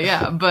 Like, hell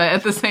yeah. But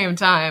at the same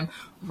time,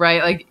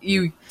 right, like,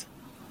 you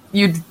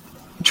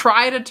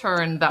try to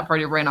turn that part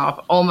of your brain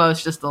off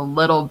almost just a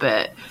little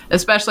bit,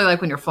 especially,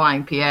 like, when you're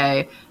flying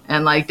PA.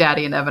 And, like,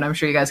 Daddy and Evan, I'm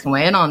sure you guys can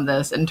weigh in on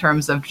this in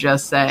terms of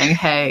just saying,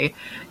 hey,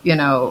 you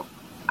know,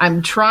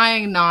 I'm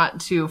trying not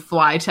to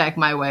fly tech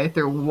my way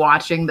through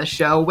watching the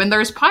show when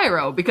there's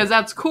pyro, because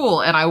that's cool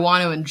and I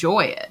want to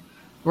enjoy it,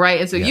 right?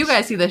 And so you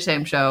guys see the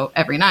same show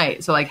every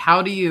night. So like,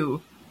 how do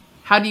you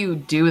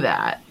do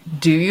that?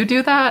 Do you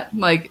do that?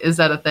 Like, is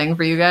that a thing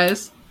for you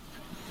guys?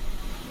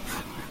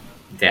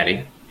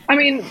 Daddy? I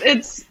mean,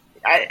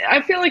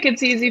 I feel like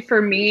it's easy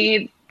for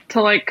me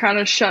to like kind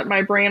of shut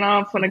my brain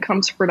off when it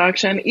comes to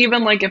production.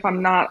 Even like if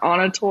I'm not on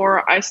a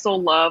tour, I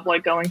still love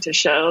like going to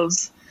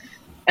shows.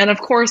 And of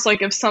course,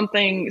 like if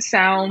something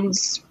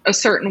sounds a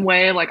certain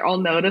way, like I'll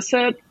notice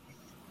it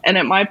and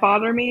it might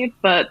bother me,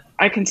 but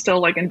I can still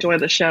like enjoy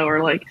the show.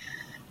 Or like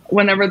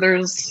whenever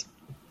there's,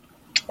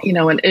 you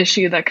know, an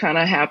issue that kind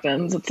of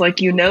happens, it's like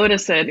you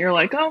notice it and you're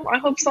like, oh, I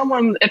hope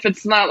someone, if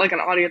it's not like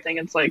an audio thing,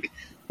 it's like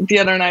the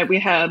other night we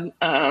had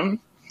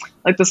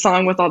like the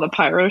song with all the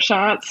pyro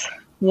shots.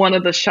 One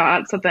of the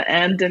shots at the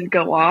end didn't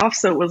go off.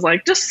 So it was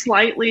like just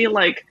slightly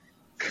like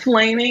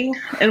flaming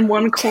in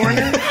one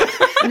corner.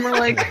 And we're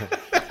like,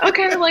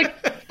 okay,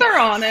 like they're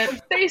on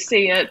it. They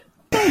see it.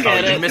 They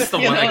get it. You missed the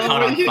one that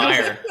caught on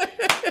fire.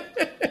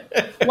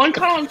 One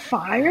caught on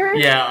fire?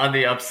 Yeah, on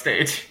the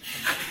upstage.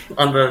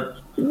 On the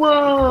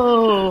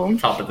Whoa.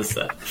 top of the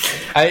set.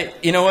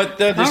 You know what,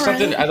 though? There's All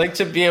something right. I like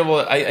to be able,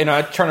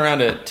 I turn around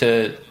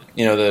to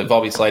you know, the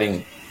Volbeat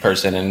lighting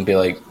person and be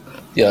like,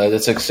 yeah,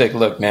 that's a sick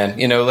look, man.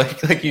 You know,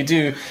 like you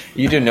do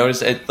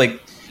notice it,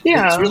 like,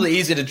 Yeah. it's really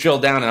easy to drill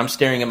down, and I'm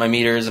staring at my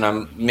meters, and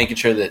I'm making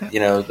sure that, you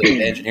know,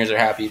 the engineers are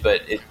happy.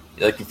 But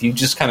like if you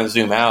just kind of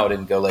zoom out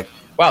and go like,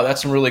 wow,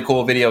 that's some really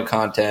cool video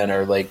content,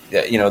 or like,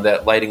 you know,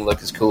 that lighting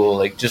look is cool.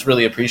 Like just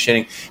really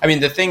appreciating. I mean,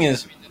 the thing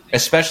is,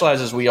 as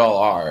specialized as we all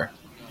are,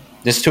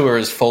 this tour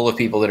is full of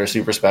people that are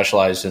super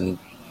specialized in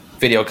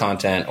video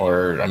content,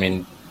 or I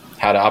mean,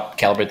 how to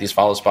calibrate these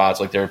follow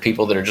spots. Like there are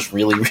people that are just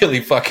really,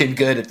 really fucking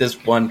good at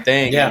this one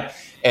thing. Yeah.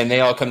 And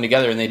they all come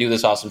together and they do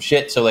this awesome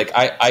shit. So like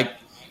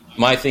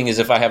my thing is,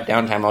 if I have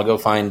downtime, I'll go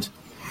find,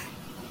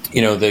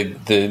 you know,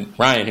 the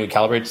Ryan who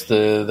calibrates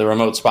the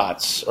remote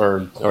spots,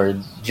 or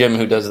Jim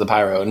who does the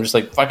pyro, and just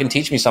like fucking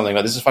teach me something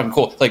about this. Is fucking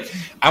cool. Like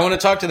I want to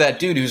talk to that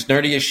dude who's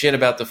nerdy as shit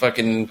about the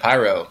fucking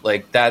pyro.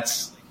 Like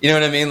that's, you know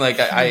what I mean? Like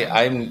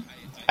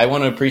I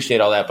want to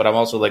appreciate all that, but I'm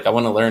also like, I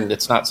want to learn.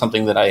 It's not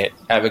something that I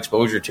have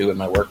exposure to in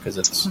my work because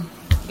it's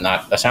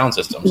not a sound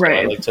system. So Right.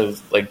 I like to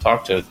like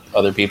talk to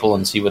other people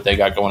and see what they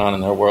got going on in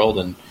their world,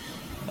 and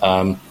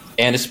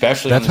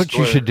especially That's on this what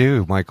you tour- should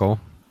do, Michael.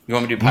 You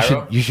want me to do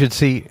pyro?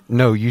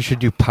 You should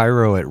do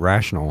pyro at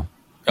Rational.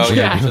 Oh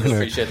yeah, Yeah. I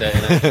appreciate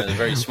that. In a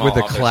very small With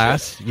a office,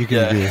 class, you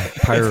can do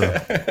pyro.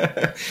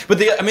 But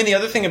the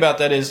other thing about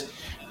that is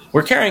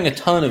we're carrying a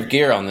ton of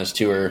gear on this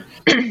tour,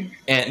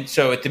 and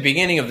so at the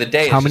beginning of the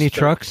day, How it's many just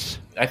trucks?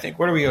 I think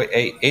where do we go?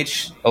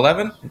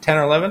 H11, 10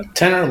 or 11?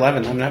 10 or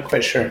 11, I'm not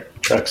quite sure.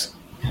 Trucks.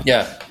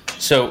 Yeah.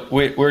 So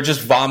we're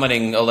just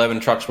vomiting 11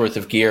 trucks worth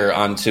of gear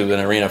onto an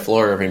arena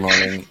floor every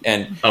morning,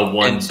 and A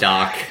one and-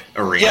 dock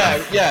arena.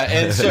 Yeah,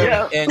 and so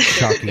Yeah. and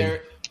so Shocking.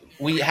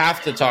 we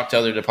have to talk to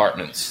other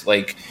departments.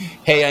 Like,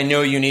 hey, I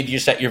know you need to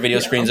set your video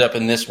screens up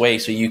in this way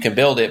so you can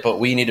build it, but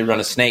we need to run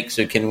a snake.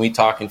 So can we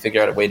talk and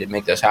figure out a way to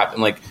make this happen?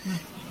 Like,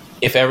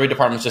 if every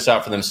department's just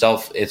out for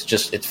themselves, it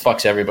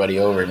fucks everybody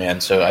over,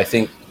 man. So I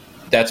think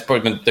that's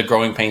probably the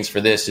growing pains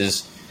for this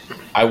is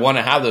I want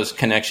to have those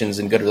connections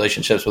and good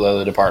relationships with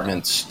other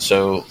departments,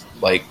 so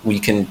like we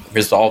can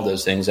resolve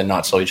those things and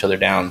not slow each other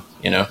down.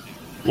 You know.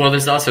 Well,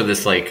 there's also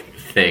this like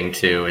thing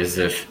too, is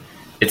if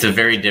it's a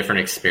very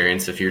different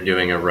experience if you're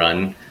doing a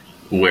run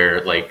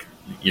where like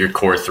your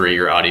core three,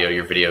 your audio,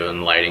 your video,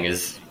 and lighting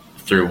is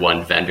through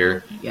one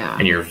vendor, Yeah.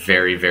 and you're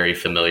very, very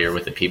familiar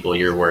with the people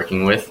you're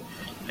working with,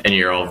 and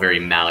you're all very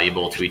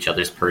malleable to each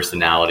other's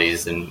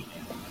personalities and,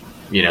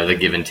 you know, the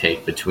give and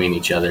take between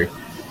each other,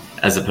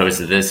 as opposed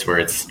to this where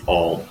it's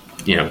all,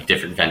 you know,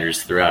 different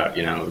vendors throughout,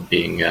 you know,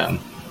 being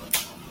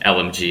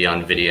LMG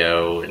on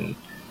video and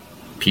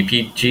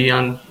PPG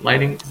on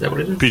lighting. Is that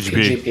what it is?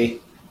 PGP. GP.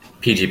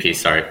 PGP,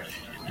 sorry,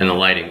 and the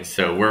lighting.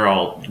 So we're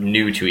all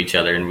new to each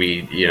other, and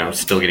we, you know,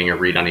 still getting a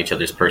read on each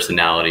other's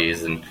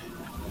personalities and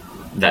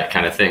that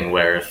kind of thing.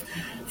 Where, if,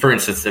 for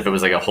instance, if it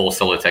was like a whole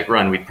Solotech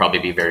run, we'd probably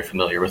be very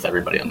familiar with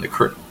everybody on the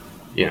crew,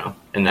 you know,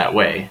 in that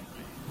way.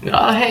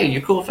 Oh, hey,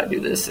 you cool if I do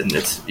this? And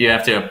you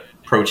have to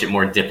approach it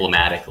more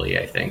diplomatically,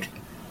 I think.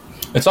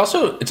 It's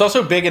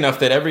also big enough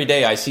that every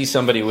day I see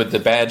somebody with the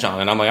badge on,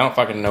 and I'm like, I don't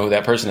fucking know who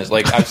that person is.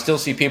 Like, I still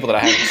see people that I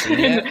haven't seen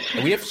yet.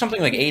 And we have something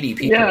like 80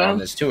 people on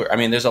this tour. I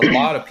mean, there's a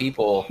lot of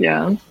people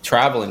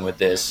traveling with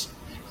this,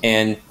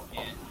 and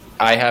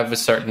I have a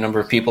certain number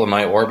of people in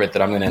my orbit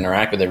that I'm going to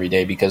interact with every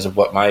day because of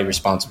what my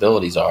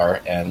responsibilities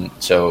are, and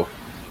so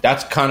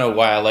that's kind of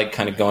why I like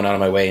kind of going out of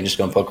my way and just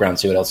going poke around and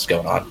see what else is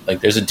going on. Like,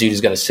 there's a dude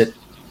who's got to sit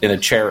in a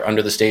chair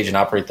under the stage and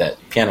operate that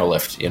piano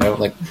lift, like,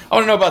 I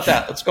want to know about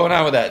that. What's going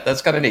on with that?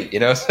 That's kind of neat,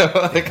 so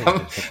like,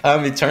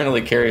 I'm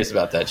eternally curious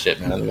about that shit,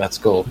 man. I think that's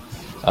cool.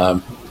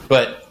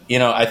 But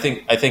I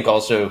think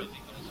also,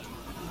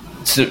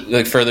 so,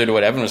 like, further to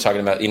what Evan was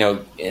talking about, and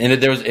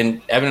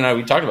Evan and I,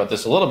 we talked about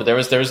this a little bit.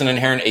 There was an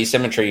inherent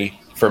asymmetry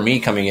for me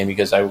coming in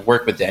because I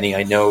work with Denny.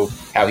 I know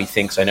how he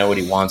thinks. I know what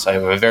he wants. I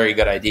have a very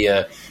good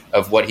idea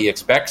of what he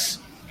expects.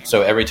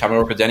 So every time I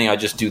work with Denny, I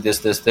just do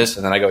this,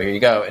 and then I go, here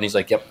you go. And he's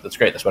like, yep, that's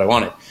great. That's what I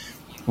wanted.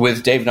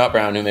 With Dave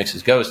Nutbrown, who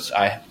mixes Ghosts,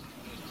 I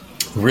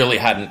really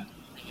hadn't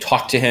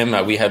talked to him.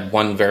 We had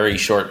one very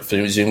short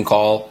Zoom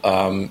call.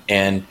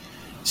 And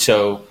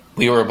so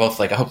we were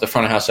both like, I hope the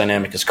front of house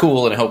dynamic is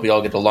cool, and I hope we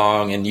all get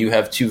along. And you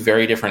have two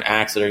very different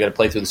acts that are going to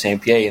play through the same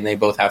PA, and they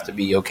both have to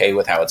be okay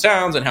with how it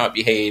sounds and how it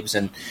behaves.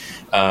 And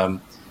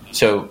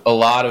so a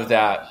lot of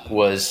that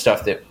was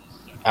stuff that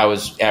I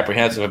was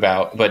apprehensive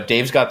about, but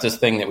Dave's got this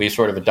thing that we've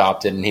sort of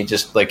adopted, and he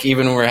just, like,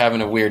 even when we're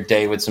having a weird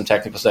day with some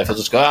technical stuff, he'll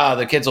just go,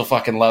 the kids will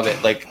fucking love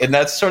it. Like, and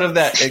that's sort of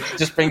that, it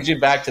just brings you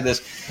back to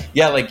this.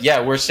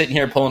 We're sitting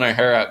here pulling our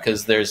hair out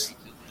because there's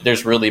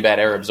really bad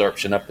air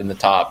absorption up in the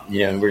top.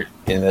 We're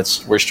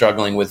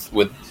struggling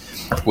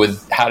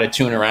with how to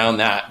tune around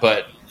that,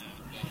 but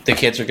the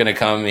kids are going to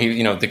come,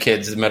 the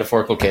kids, the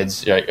metaphorical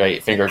kids,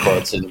 right, finger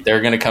quotes, and they're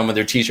going to come with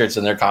their t-shirts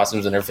and their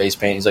costumes and their face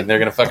paint. He's like, they're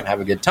going to fucking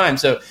have a good time.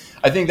 So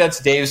I think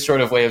that's Dave's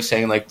sort of way of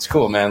saying, like, it's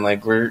cool, man.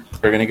 Like, we're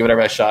going to give it our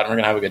best shot, and we're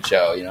going to have a good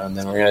show, and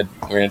then we're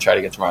going to try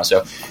to get tomorrow.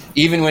 So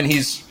even when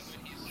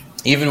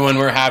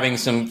we're having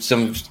some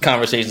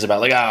conversations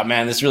about, like, oh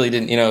man, this really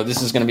didn't,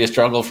 this is going to be a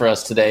struggle for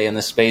us today in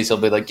this space, he'll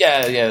be like,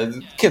 yeah,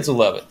 kids will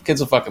love it.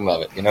 Kids will fucking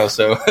love it,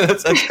 So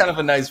that's kind of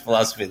a nice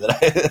philosophy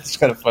it's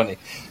kind of funny.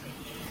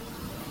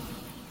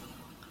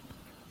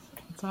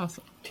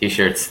 Awesome.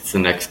 T-shirts. It's the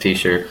next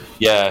T-shirt.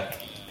 Yeah.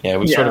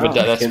 We sort of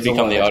that's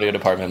become the audio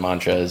department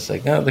mantra. Is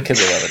like, no, the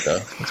kids will love it though.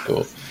 It's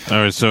cool.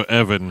 All right, so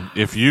Evan,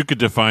 if you could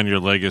define your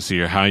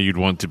legacy or how you'd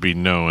want to be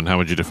known, how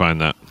would you define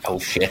that? Oh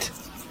shit!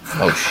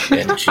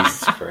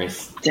 Jesus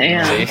Christ!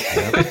 Damn!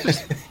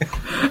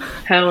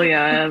 Hell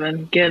yeah,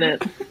 Evan, get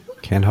it.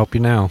 Can't help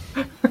you now.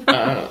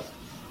 I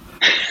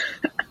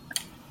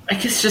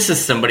guess just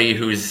as somebody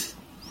who's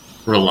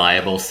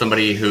reliable,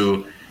 somebody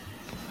who,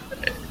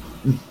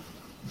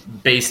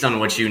 based on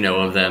what you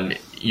know of them,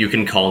 you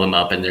can call them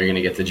up and they're going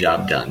to get the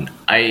job done.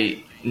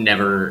 I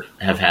never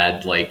have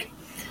had, like,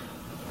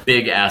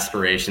 big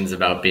aspirations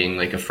about being,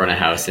 like, a front of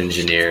house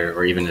engineer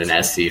or even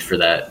an SC for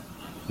that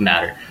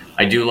matter.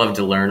 I do love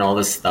to learn all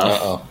this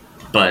stuff,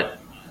 but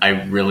I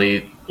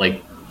really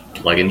like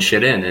plugging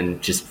shit in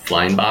and just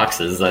flying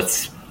boxes.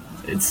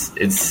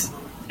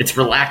 It's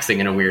relaxing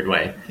in a weird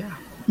way. Yeah.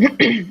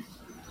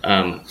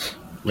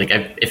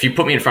 If you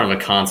put me in front of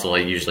a console, I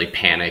usually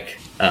panic.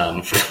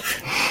 I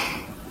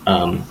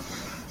don't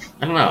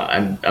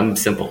know. I'm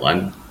simple.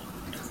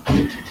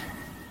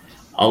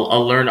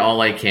 I'll learn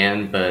all I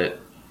can, but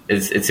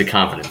it's a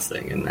confidence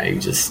thing, and I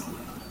just.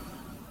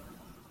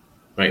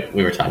 Right,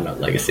 we were talking about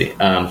legacy.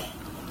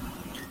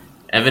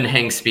 Evan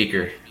Hang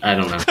speaker. I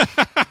don't know.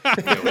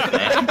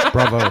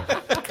 Bravo.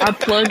 I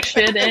plug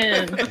shit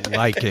in.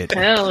 Like it.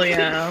 Hell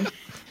yeah.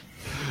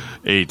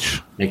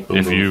 H. Make boom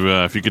If boom.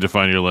 if you could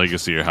define your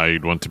legacy or how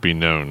you'd want to be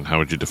known, how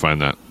would you define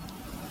that?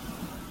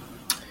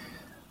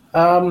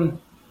 Well,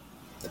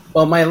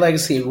 my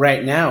legacy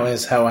right now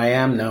is how I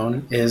am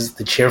known is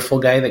the cheerful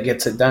guy that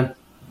gets it done.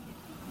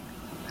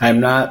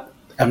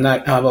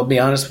 I'll be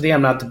honest with you,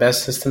 I'm not the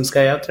best systems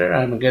guy out there.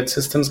 I'm a good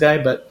systems guy,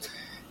 but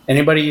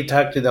anybody you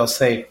talk to, they'll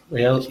say,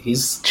 well,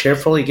 he's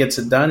cheerful, he gets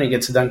it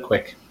done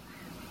quick.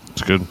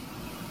 It's good.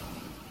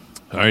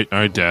 All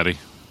right, Daddy.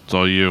 It's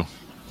all you.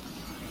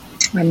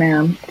 My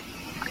man.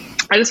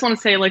 I just want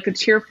to say, like, the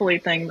cheerfully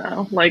thing,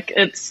 though. Like,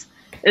 it's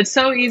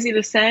so easy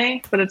to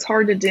say, but it's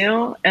hard to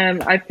do.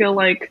 And I feel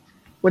like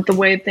with the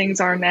way things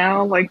are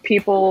now, like,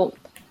 people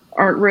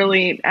aren't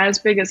really as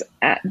big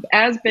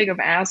of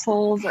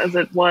assholes as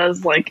it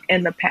was, like,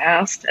 in the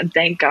past. And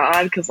thank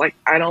God, because, like,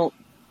 I don't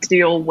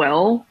deal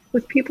well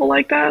with people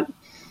like that.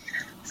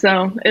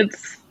 So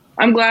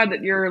I'm glad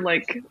that you're,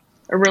 like,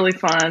 a really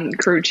fun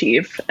crew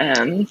chief,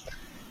 and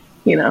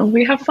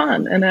we have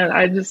fun, and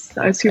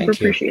I super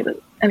appreciate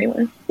it.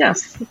 Anyway,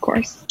 yes, of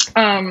course.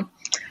 I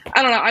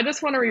don't know. I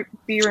just want to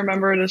be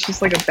remembered as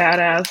just, like, a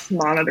badass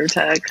monitor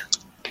tech.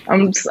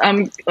 I'm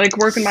like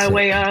working my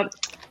way up.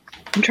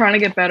 I'm trying to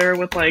get better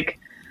with, like,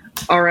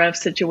 RF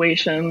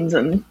situations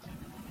and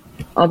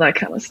all that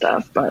kind of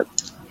stuff. But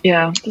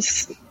yeah,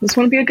 just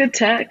want to be a good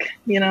tech.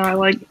 I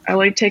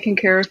like taking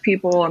care of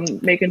people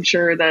and making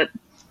sure that,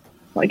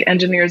 like,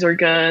 engineers are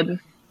good.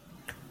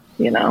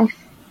 Yeah.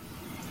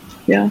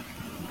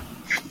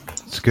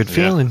 It's a good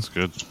feeling. It's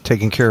good.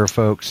 Taking care of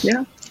folks.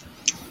 Yeah.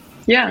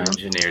 Yeah.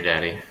 Engineer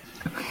daddy.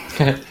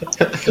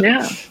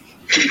 Yeah.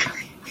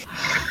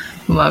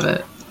 Love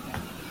it.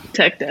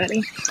 Tech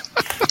daddy.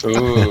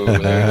 Ooh,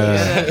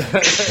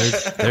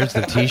 There's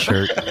the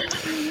T-shirt.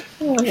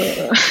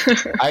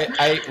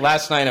 I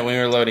last night when we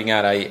were loading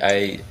out,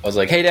 I was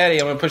like, "Hey, Daddy,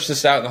 I'm gonna push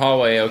this out in the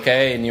hallway,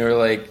 okay?" And you were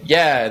like,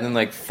 "Yeah." And then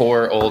like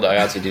 4 old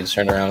IATSE dudes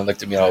turned around and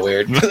looked at me all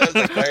weird. I was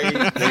like, "Why are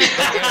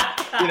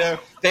you?"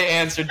 They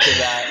answered to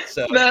that.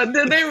 So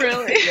Did they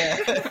really? yeah,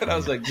 and I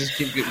was like, "Just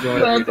keep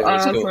going." That's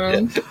awesome.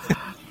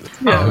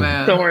 Oh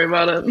man, Don't worry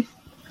about it.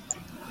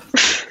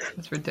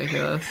 that's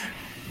ridiculous.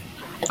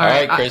 All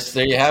right, Chris,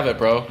 there you have it,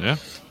 bro. Yeah.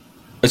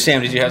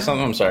 Sam, did you have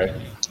something? I'm sorry.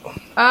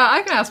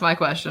 I can ask my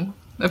question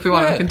if we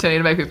want to continue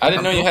to make people. I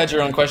didn't know you had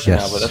your own question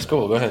Yes. now, but that's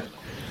cool. Go ahead.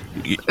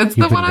 It's Keep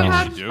the one it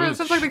I've going. had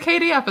since like the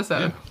KD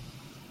episode.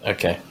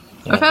 Okay.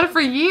 I've had it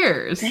for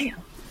years. Damn.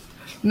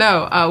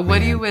 No, what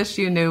do you wish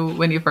you knew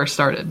when you first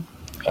started?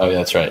 Oh, yeah,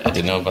 that's right. I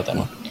didn't know about that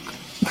one.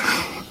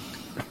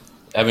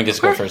 Evan gets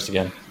to go first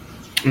again.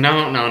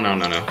 No.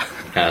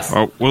 Pass.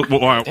 Oh, we'll go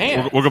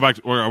back.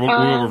 We'll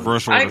go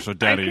reverse order. I- So,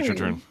 Daddy, I it's your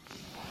can- turn.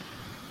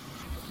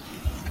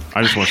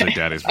 I just want to say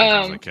Daddy's as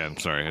much as I can.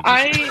 Sorry.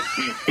 I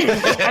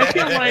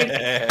feel like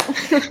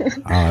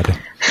Odd.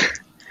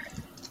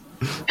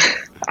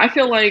 I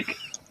feel like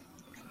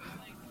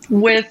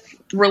with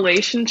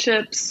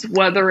relationships,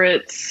 whether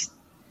it's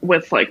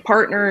with like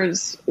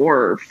partners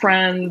or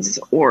friends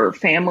or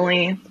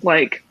family,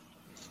 like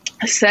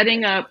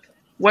setting up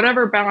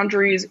whatever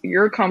boundaries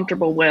you're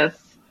comfortable with,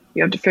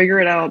 you have to figure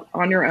it out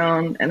on your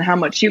own and how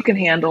much you can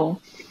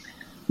handle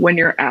when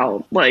you're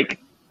out. Like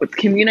with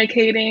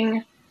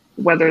communicating,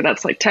 whether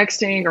that's like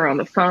texting or on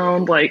the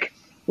phone, like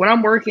when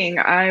I'm working,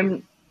 I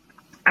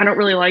don't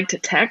really like to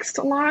text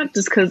a lot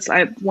just because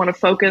I want to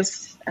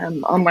focus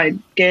on my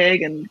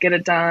gig and get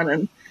it done.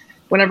 And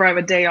whenever I have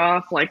a day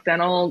off, like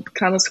then I'll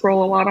kind of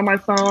scroll a lot on my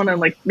phone and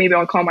like maybe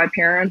I'll call my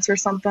parents or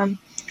something.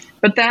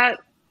 But that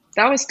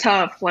was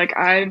tough. Like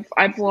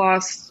I've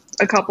lost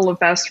a couple of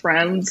best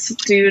friends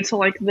due to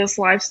like this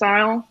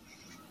lifestyle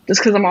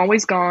just because I'm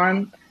always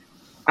gone.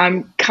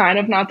 I'm kind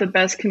of not the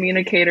best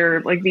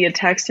communicator like via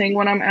texting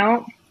when I'm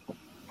out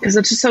because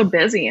it's just so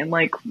busy. And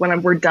like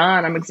when we're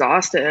done, I'm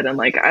exhausted and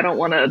like I don't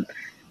want to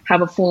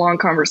have a full on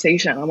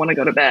conversation. I want to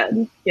go to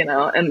bed, you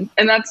know, and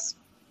that's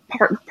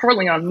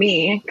partly on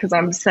me because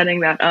I'm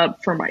setting that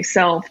up for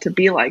myself to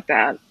be like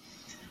that.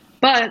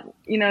 But,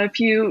 you know,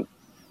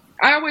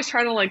 I always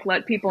try to like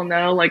let people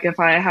know, like if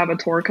I have a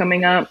tour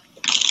coming up,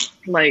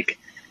 like,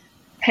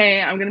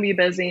 hey, I'm going to be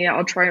busy.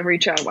 I'll try and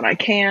reach out when I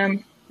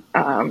can.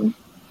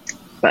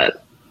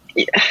 But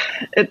yeah,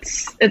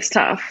 it's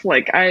tough.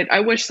 Like I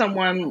wish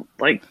someone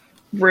like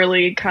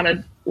really kind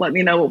of let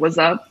me know what was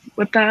up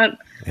with that.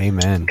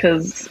 Amen.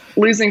 Because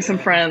losing some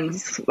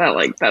friends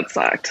that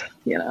sucked,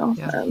 you know.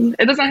 Yeah. And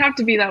it doesn't have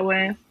to be that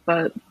way,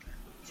 but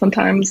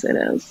sometimes it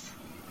is.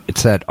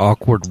 It's that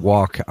awkward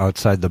walk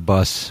outside the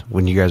bus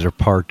when you guys are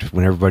parked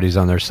when everybody's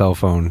on their cell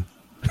phone.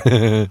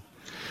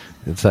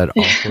 It's that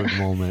awkward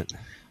moment.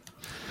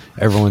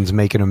 Everyone's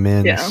making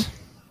amends. Yeah.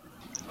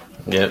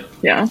 Yep.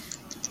 Yeah.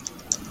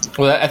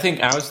 Well, I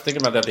think I was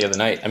thinking about that the other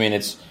night. I mean,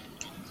 it's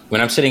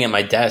when I'm sitting at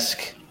my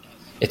desk,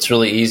 it's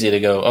really easy to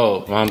go,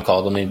 oh, Mom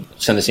called, let me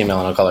send this email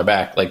and I'll call her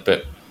back. Like,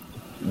 but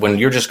when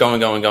you're just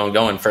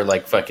going for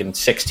like fucking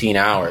 16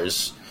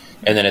 hours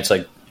and then it's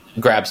like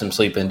grab some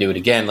sleep and do it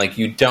again, like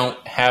you don't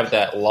have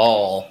that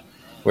lull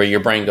where your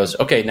brain goes,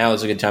 okay, now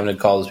is a good time to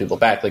call those people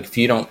back. Like if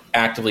you don't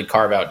actively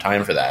carve out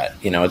time for that,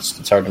 you know,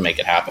 it's hard to make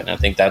it happen. I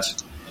think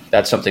that's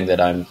something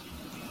that I'm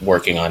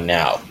working on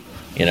now,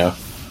 you know?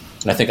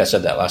 And I think I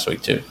said that last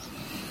week too.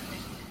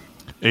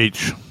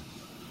 H.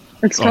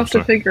 It's Oh, tough to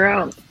sorry. figure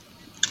out.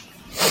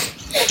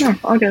 No,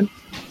 all good.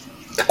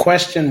 The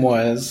question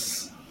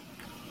was,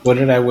 what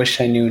did I wish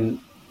I knew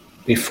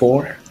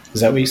before?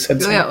 Is that what you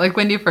said? Sam? Yeah, like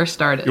when you first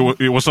started.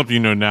 What's something you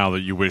know now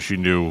that you wish you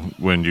knew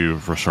when you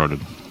first started?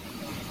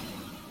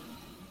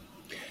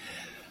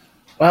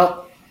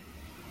 Well,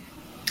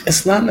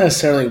 it's not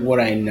necessarily what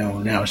I know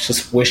now. It's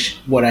just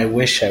what I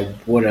wish I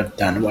would have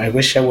done. I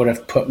wish I would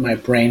have put my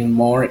brain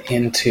more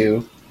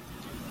into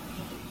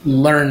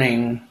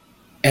learning,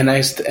 and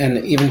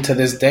even to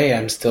this day,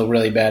 I'm still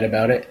really bad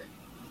about it.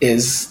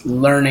 Is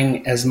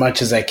learning as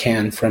much as I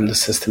can from the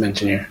system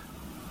engineer,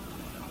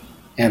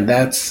 and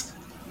that's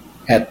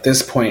at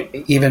this point.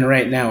 Even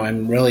right now,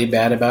 I'm really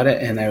bad about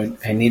it, and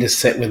I need to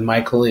sit with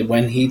Michael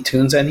when he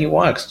tunes and he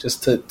walks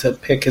just to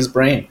pick his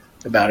brain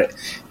about it.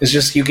 It's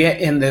just you get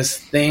in this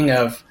thing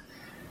of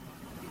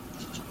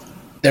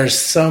there's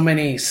so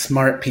many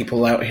smart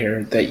people out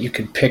here that you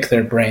could pick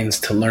their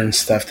brains to learn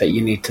stuff that you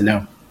need to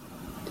know.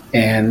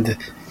 And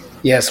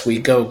yes, we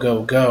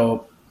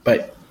go,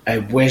 but I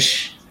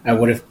wish I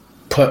would have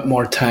put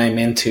more time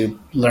into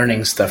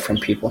learning stuff from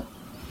people.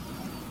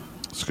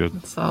 That's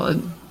good.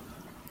 Solid.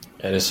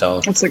 It is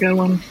solid. That's a good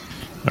one.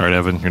 All right,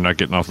 Evan, you're not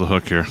getting off the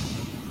hook here.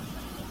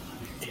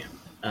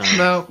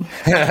 No.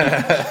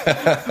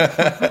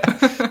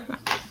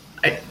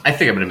 I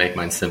think I'm going to make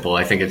mine simple.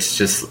 I think it's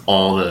just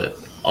all the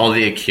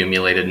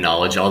accumulated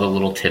knowledge, all the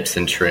little tips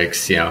and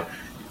tricks.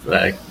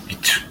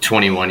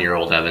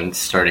 21-year-old Evan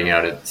starting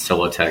out at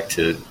Solotech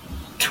to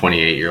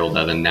 28-year-old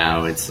Evan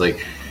now. It's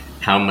like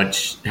how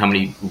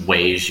many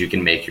ways you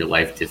can make your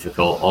life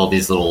difficult. All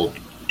these little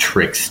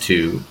tricks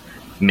to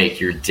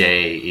make your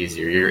day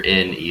easier. You're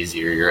in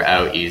easier. You're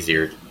out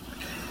easier.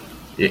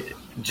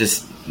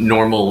 Just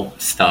normal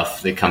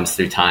stuff that comes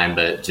through time,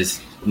 but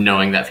just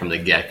knowing that from the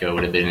get-go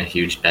would have been a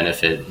huge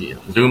benefit.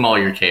 Loom all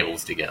your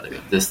cables together,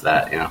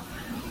 that,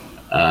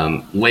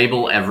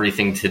 label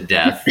everything to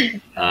death.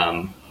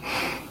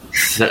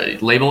 So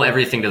label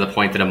everything to the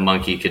point that a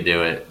monkey could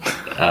do it.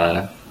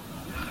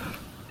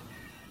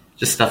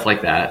 Just stuff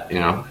like that,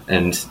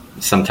 and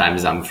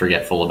sometimes I'm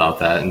forgetful about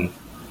that, and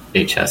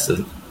H has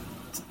to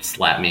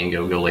slap me and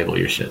go label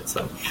your shit.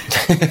 So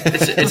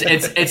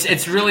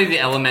it's really the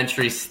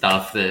elementary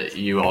stuff that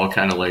you all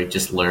kind of like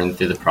just learn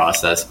through the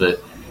process,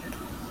 but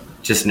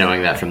just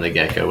knowing that from the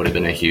get-go would have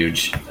been a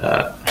huge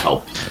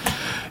help.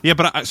 Yeah,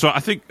 but I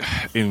think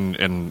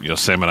and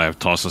Sam and I have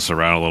tossed this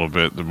around a little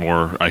bit. The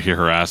more I hear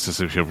her ask this,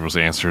 if she has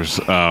answers,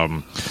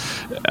 I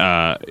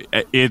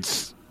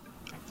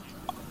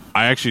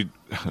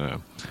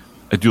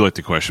do like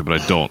the question,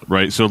 but I don't.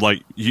 Right? So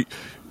like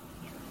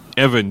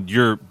Evan,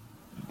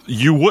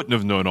 you wouldn't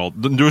have known all.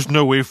 There's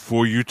no way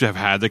for you to have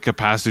had the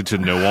capacity to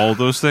know all of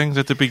those things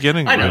at the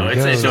beginning. I know, right?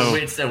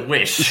 it's a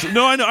wish.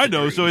 No, I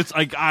know. So it's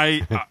like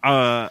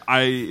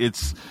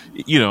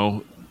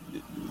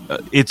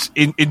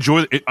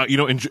enjoy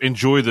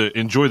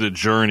the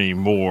journey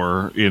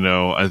more.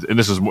 And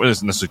this isn't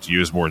necessarily to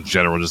you, it's more in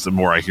general. Just the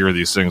more I hear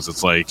these things,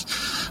 it's like,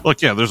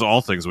 look, yeah, there's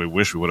all things we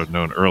wish we would have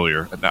known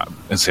earlier.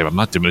 And Sam, I'm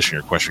not diminishing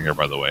your question here,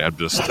 by the way. I'm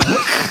just.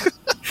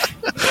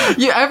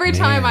 Yeah, every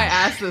time I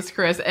ask this,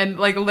 Chris, and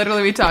like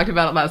literally we talked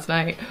about it last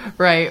night,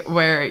 right?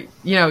 Where,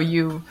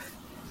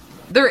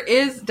 there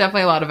is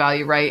definitely a lot of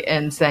value, right?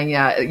 In saying,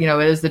 it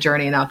is the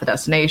journey and not the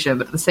destination.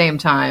 But at the same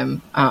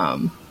time,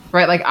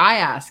 right? Like I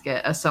ask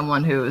it as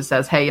someone who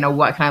says, hey,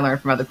 what can I learn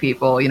from other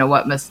people?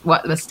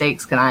 What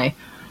mistakes can I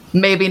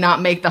maybe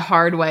not make the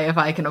hard way if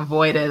I can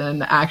avoid it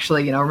and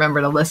actually,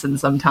 remember to listen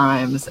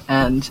sometimes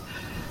and,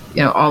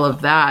 all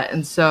of that.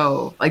 And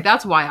so like,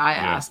 that's why I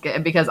ask it.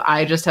 And because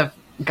I just have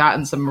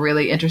gotten some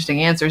really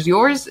interesting answers,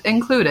 yours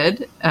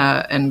included.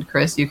 And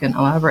Chris, you can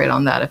elaborate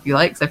on that if you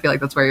like, because I feel like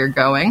that's where you're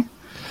going.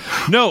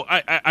 No,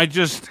 I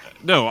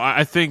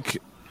think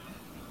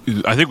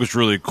what's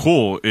really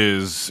cool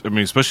is,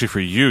 especially for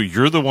you,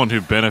 you're the one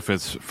who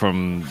benefits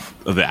from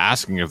the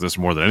asking of this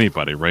more than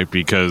anybody, right?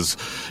 Because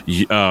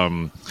you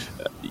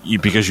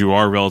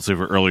are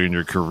relatively early in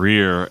your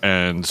career,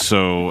 and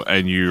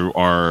you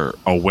are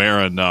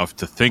aware enough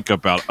to think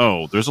about,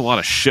 there's a lot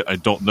of shit I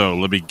don't know.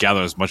 Let me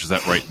gather as much as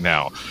that right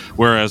now.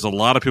 Whereas a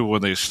lot of people,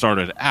 when they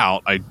started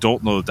out, I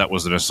don't know that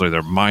was necessarily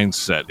their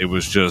mindset. It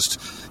was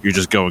just, you're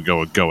just go.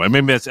 And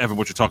maybe that's, Evan,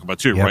 what you're talking about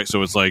too, right?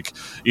 So it's like,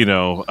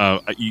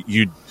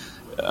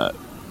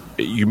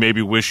 you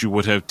maybe wish you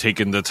would have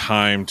taken the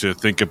time to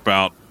think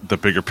about the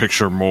bigger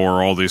picture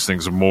more, all these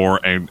things more,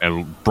 and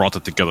brought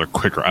it together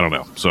quicker. I don't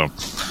know. So,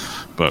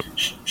 but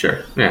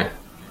sure, yeah.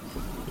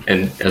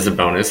 And as a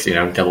bonus,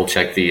 double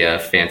check the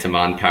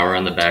Phantom-on power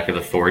on the back of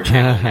the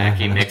 4-channel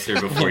Mackie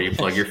mixer before you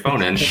plug your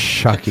phone in.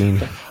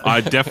 Shocking. I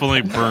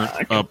definitely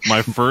burnt up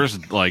my first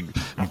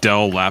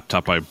Dell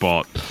laptop I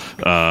bought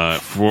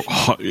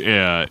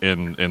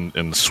in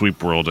the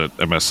sweep world at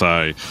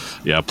MSI.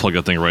 Yeah, I plugged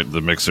that thing right into the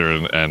mixer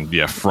and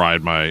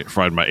fried my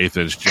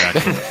 1/8-inch jack.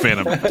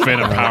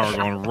 Phantom power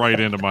going right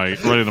into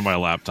my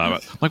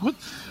laptop. I'm like, what?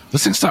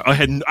 This thing stopped.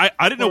 I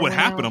didn't know what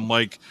happened. I'm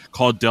like,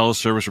 called Dell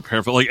service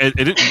repair. It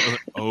didn't.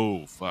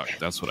 Oh fuck,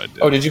 that's what I did.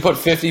 Oh, did you put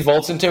 50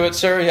 volts into it,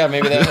 sir? Yeah,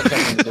 maybe that had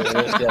something to do with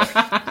it.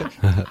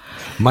 Yeah.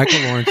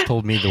 Michael Lawrence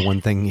told me the one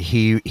thing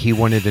he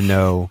wanted to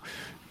know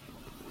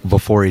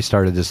before he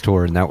started this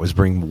tour, and that was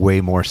bring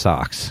way more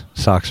socks.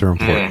 Socks are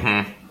important.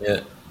 Mm-hmm. Yeah,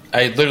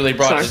 I literally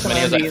brought as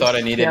many as I thought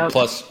I needed,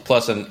 plus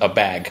a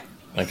bag.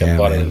 I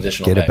bought an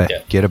additional bag.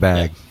 Get a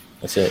bag. Yeah,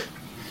 that's it.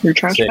 Your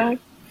trash bag?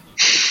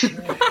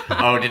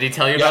 Oh, did he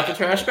tell you about the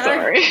trash bag?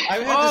 Sorry.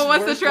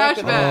 What's the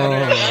trash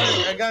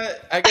bag?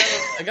 I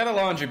got a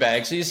laundry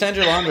bag. So you send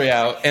your laundry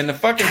out, and the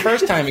fucking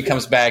first time he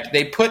comes back,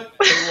 they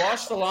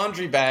wash the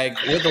laundry bag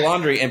with the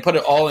laundry and put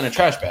it all in a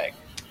trash bag.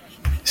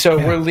 So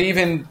we're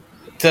leaving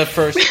the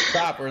first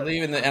stop. We're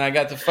leaving, and I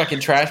got the fucking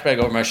trash bag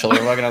over my shoulder.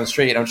 I'm walking down the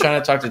street. I'm trying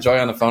to talk to Joy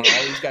on the phone.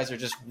 All these guys are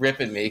just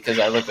ripping me because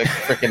I look like a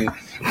freaking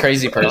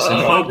crazy person.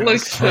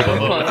 Looks so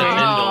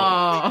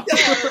funny.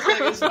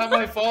 It's not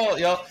my fault,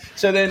 y'all.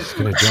 So then,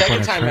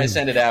 second time I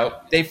send it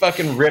out, they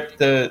fucking rip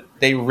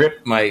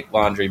my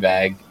laundry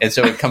bag, and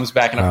so it comes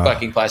back in a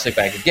fucking plastic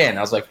bag again.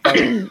 I was like, fuck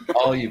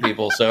all you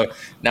people. So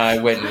now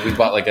I went and we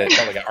bought like an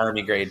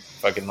army grade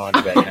fucking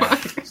laundry bag now.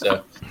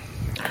 So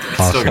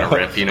it's still gonna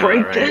rip,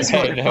 right? This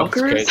I know, it's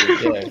crazy.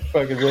 Yeah,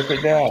 fucking rip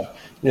it now.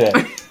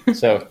 Yeah.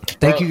 So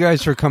thank you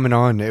guys for coming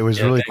on. It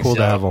was really cool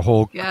to have a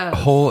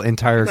whole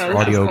entire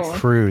audio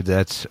crew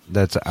that's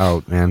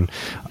out, man.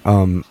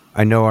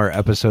 I know our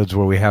episodes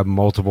where we have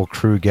multiple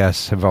crew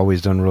guests have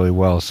always done really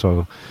well.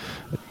 So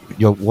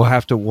we'll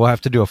have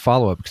to do a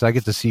follow up because I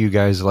get to see you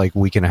guys like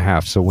week and a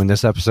half. So when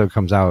this episode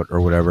comes out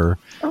or whatever,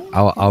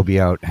 I'll be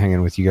out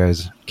hanging with you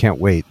guys. Can't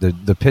wait.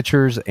 The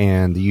pictures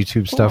and the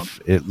YouTube stuff,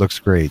 it looks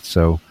great.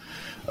 So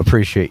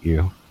appreciate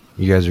you.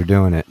 You guys are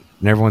doing it,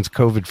 and everyone's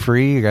COVID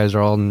free. You guys are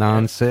all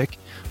non-sick.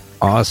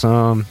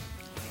 Awesome,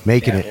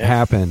 making it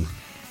happen.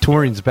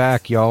 Touring's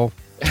back, y'all.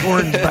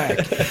 Touring's back.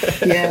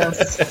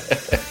 Yes.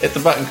 Hit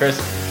the button, Chris.